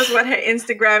tells us what her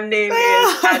Instagram name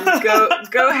is, and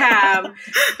go ham,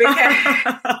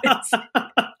 because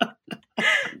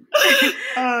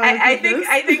I think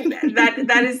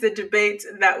that is the debate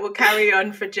that will carry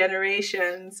on for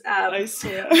generations. I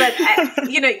swear. But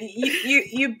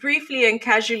you briefly and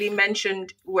casually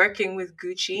mentioned working with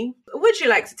Gucci. Would you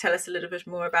like to tell us a little bit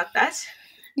more about that?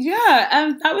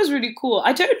 Yeah, that was really cool.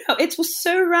 I don't know, it was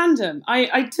so random.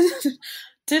 I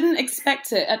didn't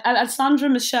expect it. At Sandra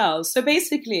Michelle. So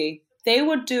basically, they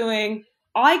were doing.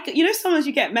 Sometimes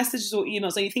you get messages or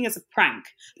emails and you think it's a prank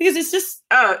because it's just,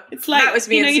 it's like, that was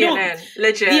me and CNN,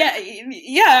 legit.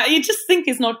 Yeah, you just think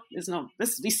it's not,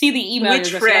 you see the email.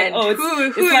 Which friend? Like,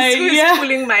 who's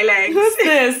pulling my legs? Who's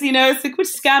this? It's like, which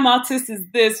scam artist is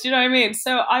this? Do you know what I mean?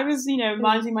 So I was,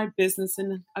 minding my business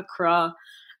in Accra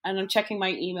and I'm checking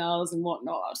my emails and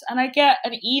whatnot. And I get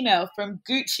an email from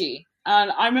Gucci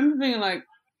and I remember being like,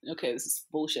 okay, this is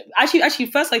bullshit. Actually,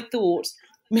 first I thought,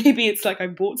 maybe it's like I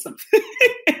bought something.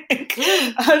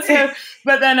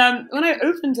 But then when I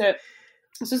opened it,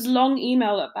 it's this long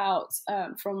email about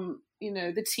from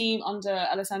the team under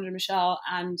Alessandra Michel,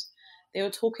 and they were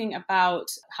talking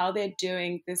about how they're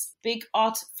doing this big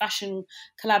art fashion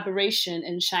collaboration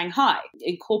in Shanghai,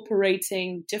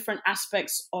 incorporating different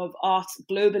aspects of art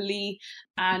globally.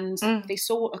 And they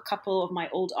saw a couple of my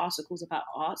old articles about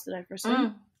art that I've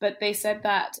written. But they said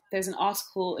that there's an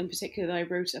article in particular that I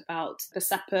wrote about the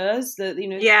sapeurs.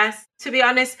 Yes, to be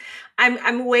honest,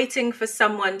 I'm waiting for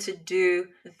someone to do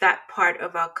that part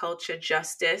of our culture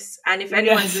justice. And if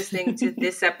anyone's listening to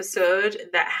this episode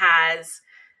that has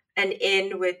an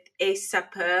in with a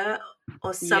sapeur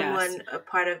or someone a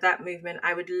part of that movement,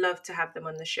 I would love to have them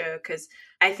on the show, because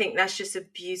I think that's just a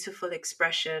beautiful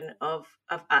expression of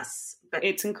us. But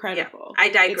it's incredible. I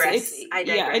digress. I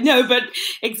digress. Yeah, no, but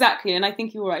exactly. And I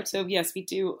think you're right. So yes, we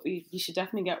do. You should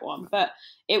definitely get one. But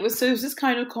it was this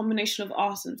kind of combination of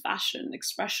art and fashion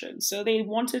expression. So they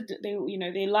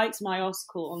liked my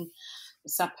article on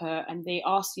sapeur, and they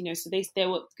asked, so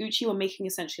Gucci were making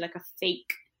essentially like a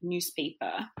fake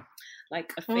newspaper,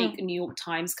 like a fake New York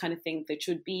Times kind of thing, that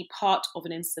should be part of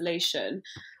an installation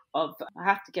of, I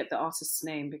have to get the artist's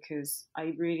name because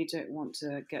I really don't want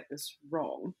to get this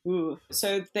wrong. Ooh.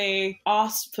 So they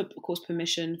asked for, of course,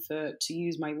 permission to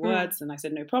use my words, and I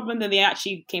said no problem. Then they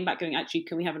actually came back going, actually,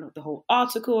 can we have the whole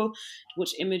article?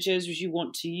 Which images would you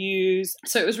want to use?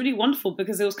 So it was really wonderful,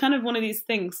 because it was kind of one of these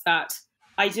things that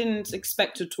I didn't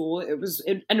expect at all. It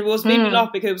made me laugh,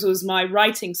 because it was my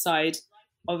writing side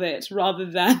of it rather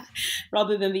than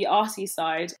the arty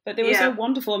side. But they were so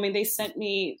wonderful. I mean, they sent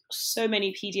me so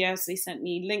many PDFs, they sent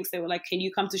me links. They were like, can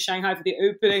you come to Shanghai for the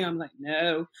opening? I'm like,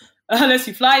 no, unless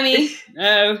you fly me.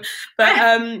 No.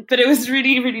 But it was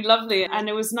really, really lovely, and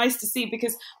it was nice to see,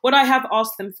 because what I have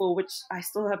asked them for, which I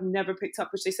still have never picked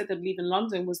up, which they said they'd leave in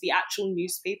London, was the actual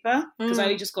newspaper, because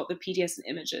I just got the PDFs and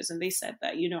images, and they said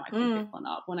that I can pick one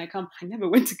up when I come. I never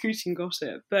went to Gucci and got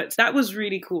it, but that was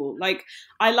really cool. Like,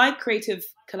 I like creative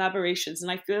collaborations,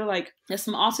 and I feel like there's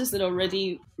some artists that are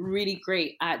already really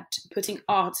great at putting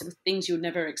art into things you would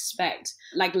never expect,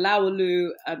 like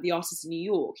Laolu, the artist in New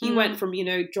York. He went from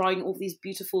drawing all these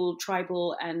beautiful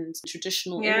tribal and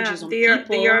traditional images on people,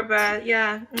 the Yoruba,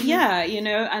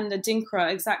 and the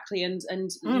Dinkra, exactly, and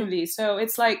Yuli. So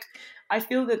it's like, I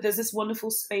feel that there's this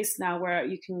wonderful space now where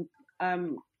you can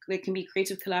there can be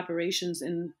creative collaborations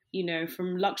in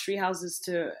from luxury houses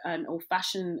to or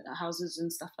fashion houses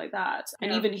and stuff like that.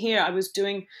 And even here, I was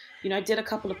doing I did a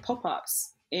couple of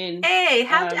pop-ups in. Hey,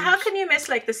 how can you miss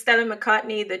like the Stella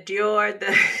McCartney, the Dior,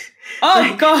 the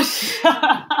oh gosh.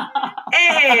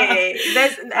 Hey,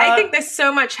 I think there's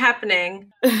so much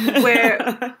happening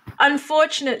where,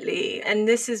 unfortunately, and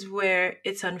this is where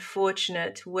it's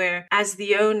unfortunate, where as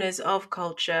the owners of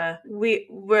culture,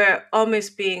 we're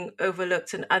almost being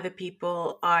overlooked, and other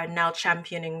people are now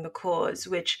championing the cause,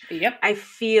 which I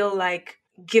feel like,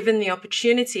 given the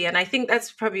opportunity, and I think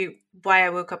that's probably why I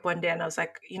woke up one day and I was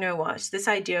like, you know what, this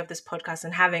idea of this podcast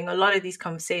and having a lot of these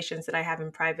conversations that I have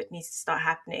in private needs to start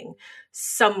happening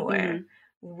somewhere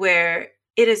where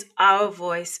it is our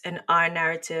voice and our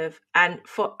narrative, and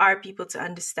for our people to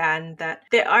understand that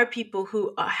there are people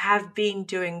who have been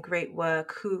doing great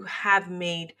work, who have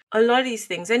made a lot of these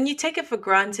things, and you take it for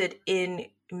granted in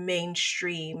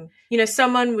mainstream.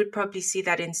 Someone would probably see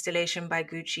that installation by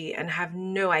Gucci and have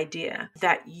no idea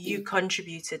that you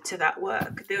contributed to that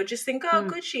work. They'll just think, oh,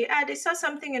 Gucci, they saw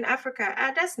something in Africa.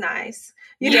 That's nice.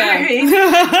 You know what I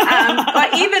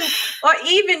mean? Or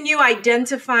even you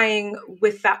identifying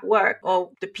with that work,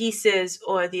 or the pieces,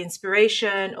 or the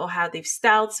inspiration, or how they've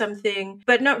styled something,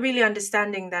 but not really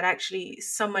understanding that actually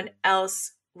someone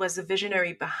else was the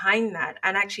visionary behind that,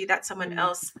 and actually that someone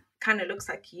else kind of looks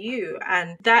like you.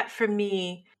 And that for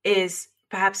me is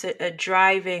perhaps a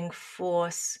driving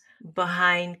force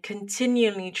behind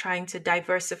continually trying to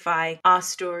diversify our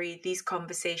story, these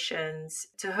conversations,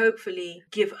 to hopefully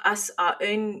give us our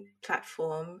own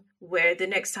platform where the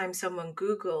next time someone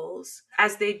Googles,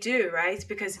 as they do, right?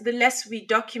 Because the less we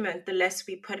document, the less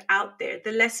we put out there,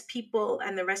 the less people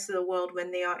and the rest of the world,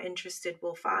 when they are interested,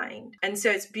 will find. And so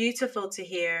it's beautiful to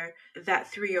hear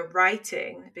that through your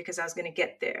writing, because I was going to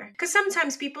get there. Because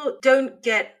sometimes people don't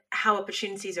get how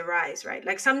opportunities arise, right?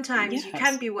 Like sometimes you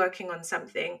can be working on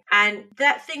something and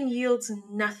that thing yields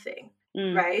nothing.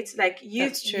 Right? Like you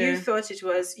thought it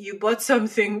was, you bought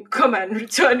something, come and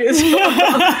return it,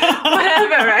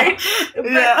 whatever, right?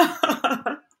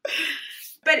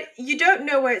 But you don't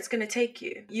know where it's going to take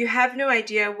you. You have no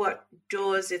idea what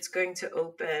doors it's going to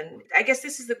open. I guess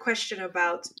this is the question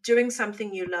about doing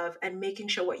something you love and making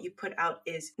sure what you put out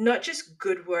is not just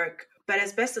good work, but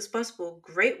as best as possible,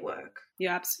 great work.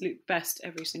 Your absolute best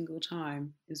every single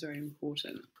time is very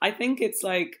important. I think it's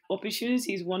like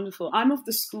opportunity is wonderful. I'm of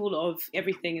the school of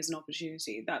everything is an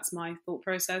opportunity. That's my thought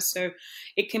process. So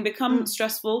it can become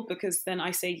stressful because then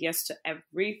I say yes to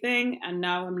everything. And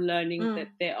now I'm learning that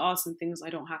there are some things I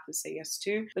don't have to say yes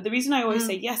to. But the reason I always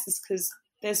say yes is because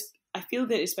I feel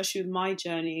that especially with my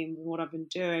journey and what I've been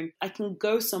doing, I can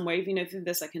go somewhere, even if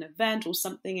there's like an event or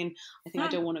something and I think I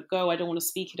don't want to go, I don't want to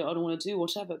speak it, I don't want to do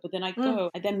whatever, but then I go,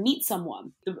 I then meet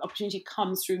someone. The opportunity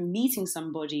comes through meeting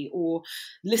somebody or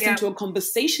listening to a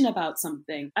conversation about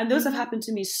something. And those have happened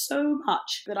to me so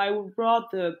much that I would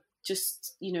rather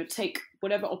just, take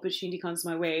whatever opportunity comes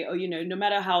my way or, no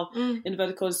matter how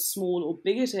inverted commas small or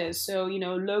big it is. So,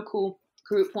 local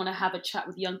group want to have a chat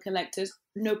with young collectors,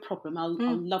 no problem. I'll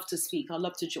love to speak. I'll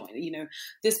love to join.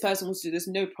 This person wants to do this,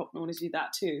 no problem. I want to do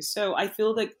that too. So I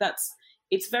feel like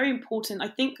it's very important. I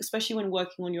think, especially when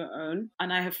working on your own,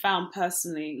 and I have found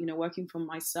personally, working for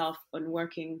myself and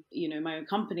working, my own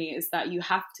company, is that you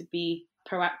have to be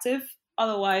proactive.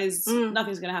 Otherwise,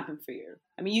 nothing's going to happen for you.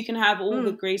 I mean, you can have all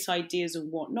the great ideas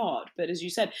and whatnot, but as you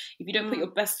said, if you don't put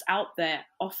your best out there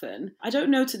often, I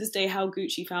don't know to this day how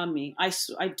Gucci found me. I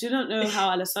do not know how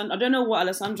I don't know what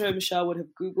Alessandro Michel would have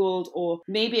Googled, or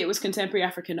maybe it was contemporary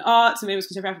African art, or maybe it was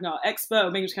contemporary African art expert, or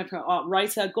maybe it was contemporary art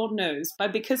writer, God knows.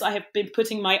 But because I have been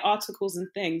putting my articles and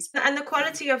things. And the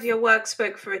quality of your work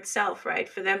spoke for itself, right?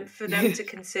 For them to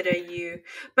consider you.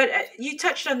 But you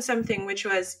touched on something which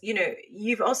was,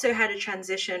 you've also had a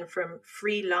transition from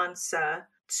freelancer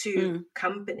to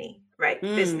company, right?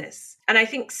 Business. And I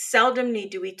think seldomly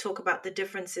do we talk about the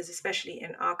differences, especially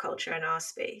in our culture and our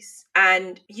space.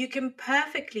 And you can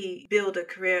perfectly build a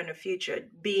career in the future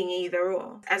being either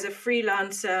or. As a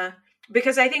freelancer,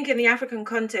 because I think in the African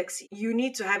context, you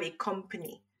need to have a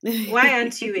company. Why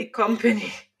aren't you a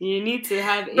company? You need to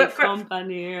have a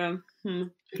company.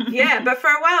 Yeah, but for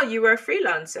a while you were a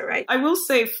freelancer, right? I will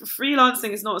say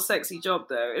freelancing is not a sexy job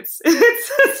though. It's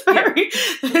very,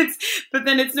 but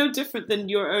then it's no different than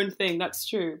your own thing. That's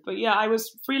true. But yeah, I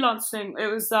was freelancing. It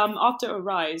was after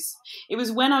Arise. It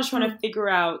was when I was trying to figure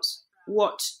out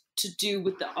what to do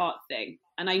with the art thing.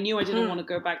 And I knew I didn't want to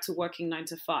go back to working 9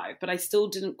 to 5, but I still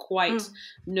didn't quite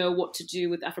know what to do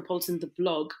with Afropolitan, the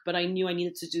blog, but I knew I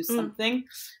needed to do something.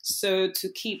 So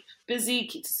to keep busy,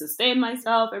 to sustain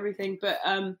myself, everything. But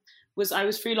I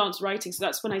was freelance writing. So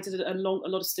that's when I did a lot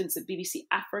of stints at BBC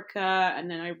Africa. And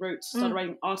then I started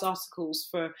writing art articles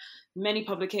for many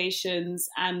publications.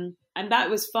 And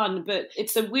that was fun. But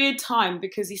it's a weird time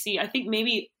because you see, I think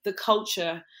maybe the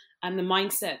culture and the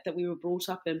mindset that we were brought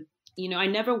up in, I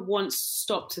never once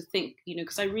stopped to think,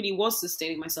 because I really was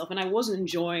sustaining myself and I was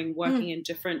enjoying working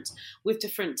with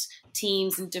different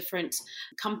teams and different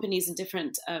companies and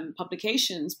different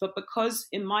publications. But because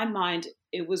in my mind,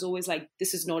 it was always like,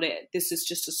 this is not it. This is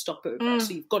just a stopover.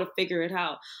 So you've got to figure it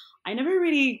out. I never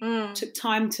really took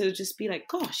time to just be like,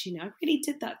 gosh, I really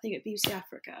did that thing at BBC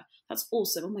Africa. That's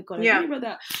awesome. Oh my God. I really wrote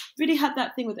that. Really had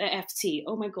that thing with FT.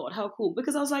 Oh my God, how cool.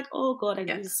 Because I was like, oh God, I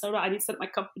need to set up my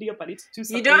company up. I need to do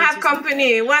something. You don't have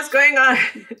company. What's going on?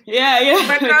 Yeah.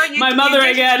 But girl, my mother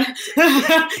again.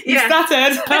 You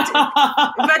started.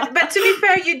 but to be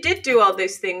fair, you did do all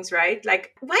those things, right?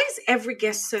 Like, why is every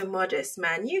guest so modest,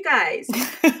 man? You guys.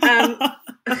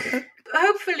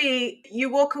 Hopefully you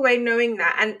walk away knowing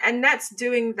that, and that's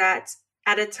doing that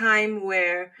at a time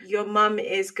where your mum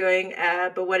is going,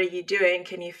 but what are you doing?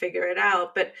 Can you figure it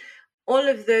out? But all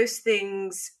of those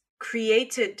things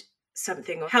created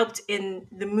something or helped in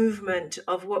the movement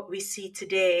of what we see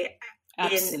today.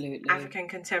 Absolutely. In African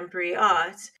contemporary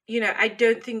art. I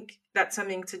don't think that's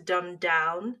something to dumb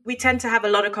down. We tend to have a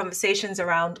lot of conversations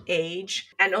around age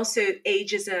and also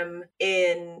ageism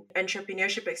in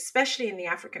entrepreneurship, especially in the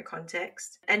African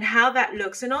context, and how that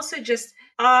looks. And also just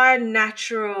our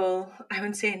natural, I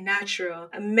wouldn't say natural,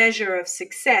 a measure of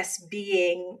success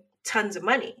being tons of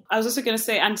money. I was also going to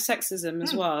say, and sexism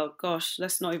as well. Gosh,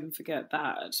 let's not even forget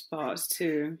that part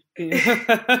too.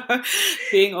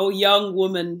 Being a young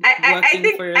woman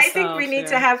working for yourself. I think we need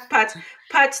to have part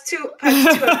two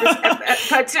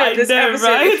of this episode,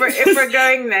 right? if we're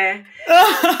going there.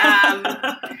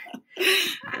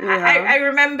 I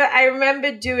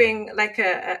remember doing like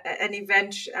an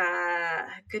event.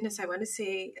 Goodness, I want to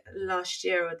say last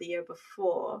year or the year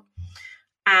before.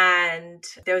 And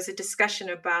there was a discussion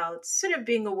about sort of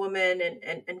being a woman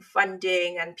and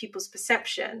funding and people's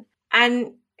perception.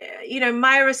 And,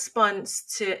 my response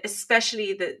to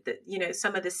especially the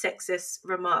some of the sexist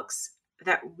remarks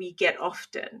that we get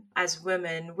often as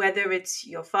women, whether it's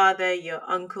your father, your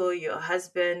uncle, your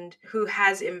husband, who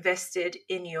has invested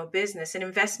in your business. An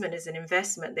investment is an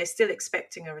investment. They're still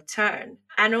expecting a return.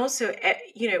 And also,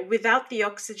 without the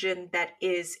oxygen that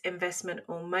is investment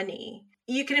or money,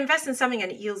 you can invest in something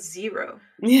and it yields zero.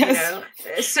 Yes.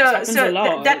 So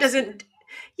that doesn't.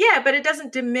 Yeah, but it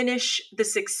doesn't diminish the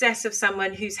success of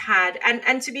someone who's had,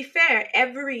 and to be fair,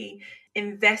 every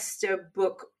investor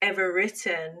book ever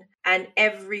written and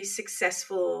every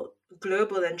successful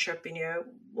global entrepreneur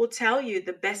will tell you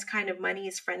the best kind of money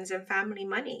is friends and family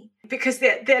money, because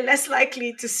they're less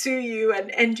likely to sue you and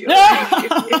end your life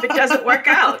if it doesn't work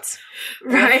out,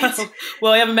 right?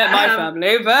 Well, I haven't met my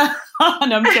family, but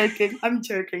and I'm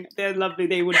joking. They're lovely.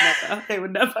 They would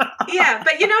never. Yeah,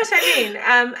 but you know what I mean.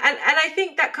 And I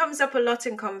think that comes up a lot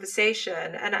in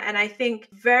conversation, and I think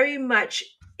very much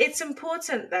it's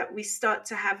important that we start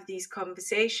to have these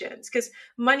conversations, because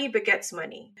money begets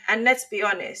money. And let's be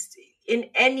honest,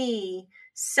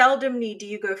 seldomly do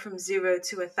you go from 0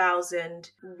 to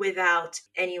 1,000 without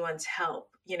anyone's help.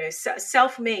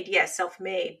 Self-made, yes,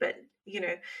 self-made, but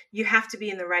you have to be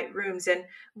in the right rooms. And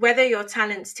whether your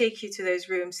talents take you to those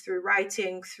rooms through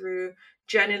writing, through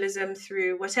journalism,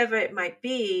 through whatever it might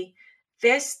be,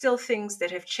 there's still things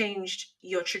that have changed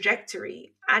your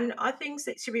trajectory and are things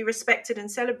that should be respected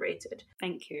and celebrated.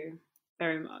 Thank you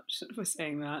very much for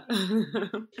saying that.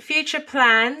 Future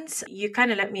plans, you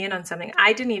kind of let me in on something.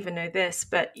 I didn't even know this,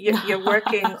 but you're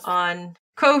working on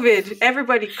COVID.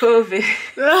 Everybody COVID.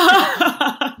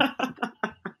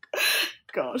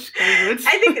 Gosh, COVID.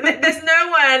 I think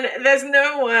there's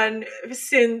no one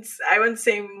since, I wouldn't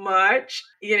say March,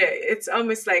 it's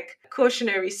almost like a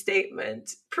cautionary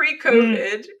statement,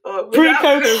 pre-COVID or without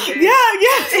COVID.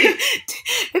 Yeah.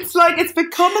 It's like, it's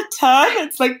become a term.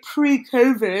 It's like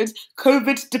pre-COVID,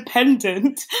 COVID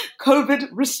dependent, COVID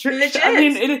restriction. Legit. I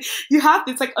mean, you have,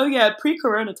 it's like, oh yeah,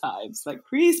 pre-corona times, like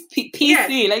PC,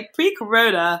 yeah. Like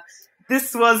pre-corona.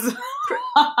 This was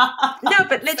no,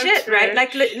 but legit, so right?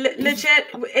 Like legit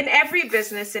in every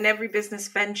business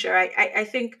venture. I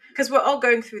think, because we're all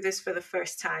going through this for the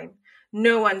first time.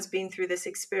 No one's been through this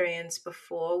experience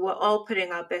before. We're all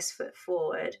putting our best foot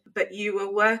forward. But you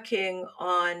were working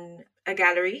on a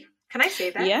gallery. Can I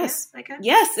say that? Yes. Yeah, I can?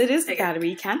 Yes, it is the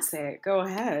gallery. You can say it. Go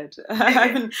ahead.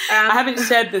 I haven't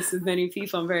shared this with many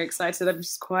people. I'm very excited. I'm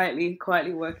just quietly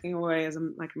working away as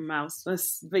I'm like a mouse.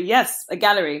 But yes, a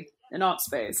gallery. An art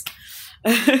space.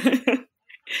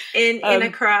 In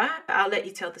Accra. I'll let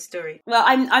you tell the story. Well,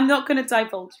 I'm not going to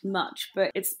divulge much,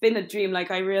 but it's been a dream.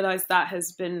 Like, I realized that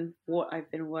has been what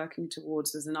I've been working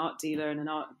towards as an art dealer and an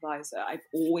art advisor. I've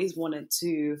always wanted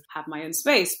to have my own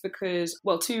space because,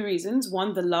 well, two reasons.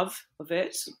 One, the love of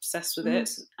it, obsessed with it,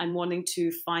 and wanting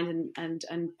to find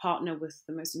and partner with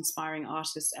the most inspiring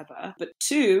artists ever. But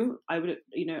two, I would,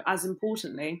 as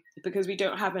importantly, because we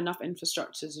don't have enough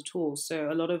infrastructures at all.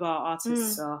 So a lot of our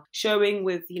artists are showing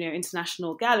with,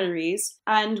 international galleries,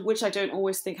 and which I don't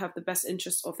always think have the best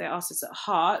interests of their artists at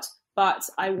heart. But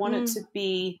I want it to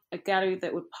be a gallery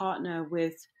that would partner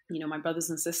with, my brothers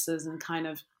and sisters and kind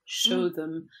of show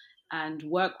them and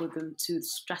work with them to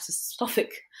stratospheric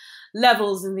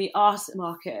levels in the art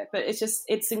market. But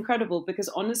it's incredible because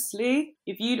honestly,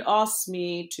 if you'd asked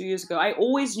me 2 years ago, I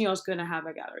always knew I was going to have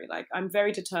a gallery. Like, I'm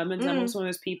very determined. I'm also one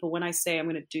of those people, when I say I'm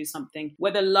going to do something,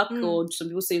 whether luck or some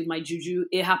people say my juju,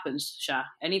 it happens, Sha.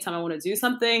 Anytime I want to do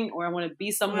something or I want to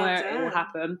be somewhere, it will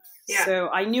happen. Yeah. So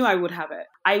I knew I would have it.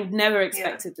 I never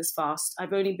expected this fast.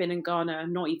 I've only been in Ghana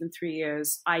not even 3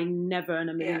 years. I never in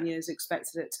a million years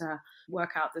expected it to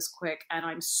work out this quick. And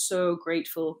I'm so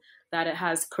grateful that it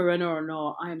has, corona or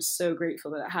not. I am so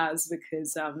grateful that it has,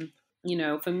 because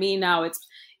for me now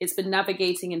it's been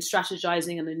navigating and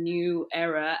strategizing in a new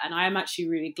era, and I am actually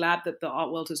really glad that the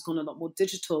art world has gone a lot more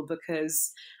digital,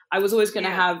 because I was always going to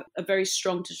have a very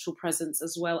strong digital presence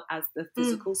as well as the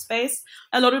physical space.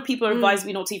 A lot of people advise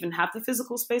me not to even have the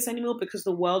physical space anymore because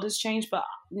the world has changed. But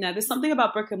there's something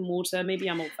about brick and mortar. Maybe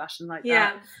I'm old-fashioned like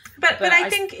that. But I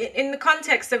think in the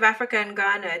context of Africa and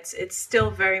Ghana, it's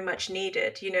still very much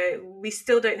needed. We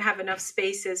still don't have enough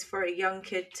spaces for a young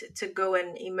kid to go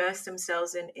and immerse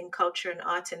themselves in culture and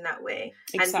art in that way,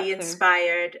 and be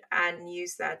inspired and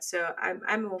use that. So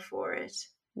I'm all for it.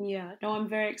 Yeah, no, I'm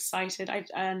very excited.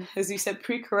 And as you said,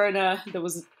 pre-corona, there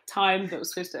was a time that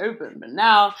was supposed to open, but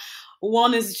now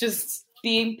one is just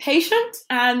being patient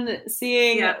and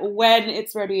seeing when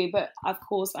it's ready. But of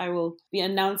course, I will be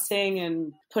announcing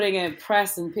and putting in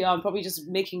press and PR. I'm probably just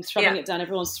shoving it down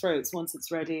everyone's throats once it's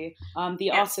ready.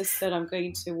 The artists that I'm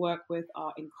going to work with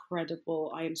are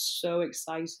incredible. I am so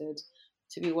excited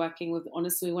to be working with,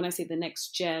 honestly, when I say the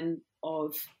next gen,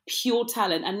 of pure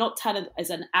talent, and not talent as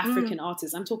an African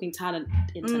artist. I'm talking talent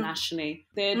internationally.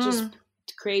 They're just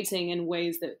creating in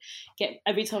ways that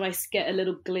every time I get a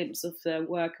little glimpse of their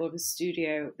work or their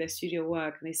studio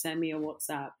work, and they send me a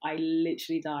WhatsApp, I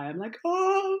literally die. I'm like,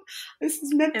 oh, this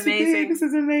is meant to be. This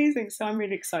is amazing. So I'm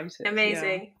really excited.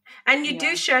 Amazing. Yeah. And you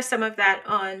do share some of that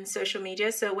on social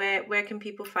media. So where can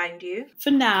people find you?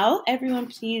 For now, everyone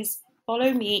please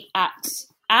follow me at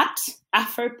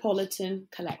Afropolitan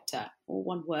Collector, or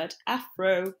one word,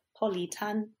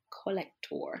 Afropolitan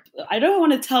Collector. I don't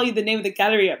want to tell you the name of the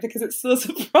gallery yet because it's still a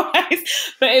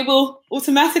surprise, but it will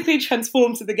automatically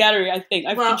transform to the gallery, I think.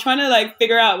 I've been trying to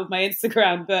figure out with my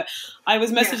Instagram, but I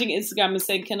was messaging Instagram and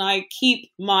saying, can I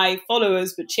keep my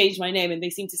followers but change my name? And they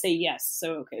seem to say yes.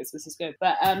 So, okay, so this is good.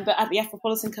 But at the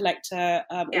Afropolitan Collector,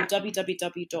 or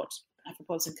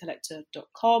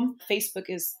www.afropolitancollector.com. Facebook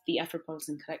is the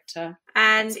Afropolitan Collector.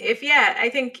 And I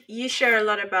think you share a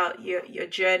lot about your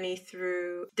journey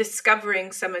through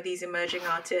discovering some of these emerging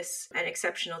artists and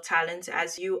exceptional talent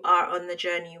as you are on the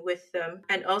journey with them.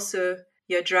 And also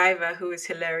your driver, who is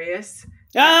hilarious.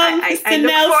 I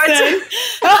look forward to...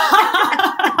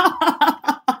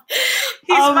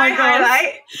 He's my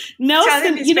highlight.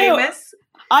 Nelson, he's famous.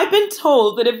 I've been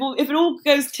told that if it all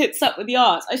goes tits up with the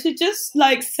arts, I should just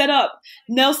set up.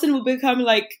 Nelson will become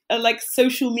a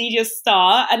social media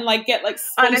star and get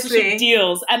sponsorship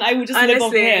deals, and I will just live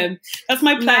off him. That's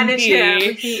my plan B.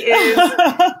 Him.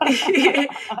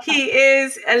 He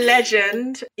is a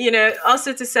legend.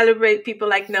 Also to celebrate people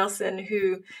like Nelson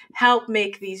who help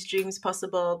make these dreams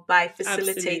possible by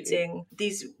facilitating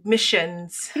these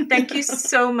missions. Thank you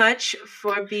so much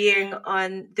for being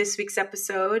on this week's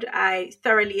episode. I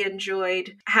thoroughly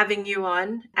enjoyed having you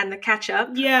on and the catch up.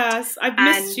 Yes, I've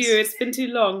missed you. It's been too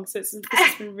long, so this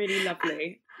has been really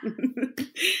lovely.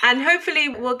 And hopefully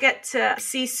we'll get to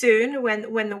see soon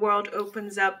when the world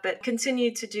opens up, but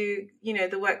continue to do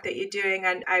the work that you're doing,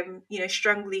 and I'm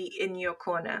strongly in your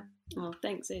corner. Oh,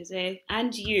 thanks, Eze.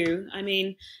 And you. I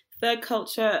mean, third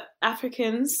culture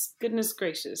Africans, goodness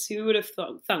gracious, who would have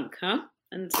thunk, huh?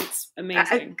 And it's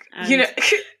amazing. I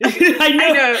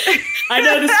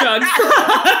know the struggle.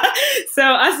 So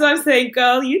as I'm saying,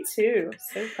 girl, you too.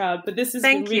 So proud. But this has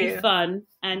been really fun.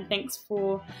 And thanks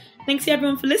to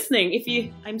everyone for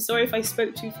listening. I'm sorry if I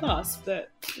spoke too fast,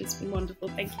 but it's been wonderful.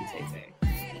 Thank you, Tete.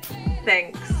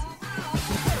 Thanks.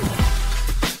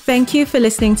 Thank you for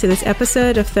listening to this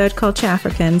episode of Third Culture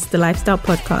Africans, the Lifestyle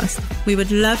Podcast. We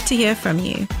would love to hear from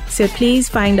you. So please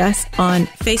find us on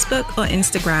Facebook or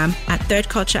Instagram at Third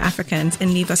Culture Africans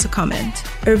and leave us a comment.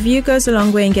 A review goes a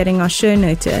long way in getting our show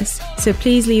noticed. So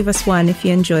please leave us one if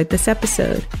you enjoyed this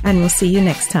episode, and we'll see you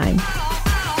next time.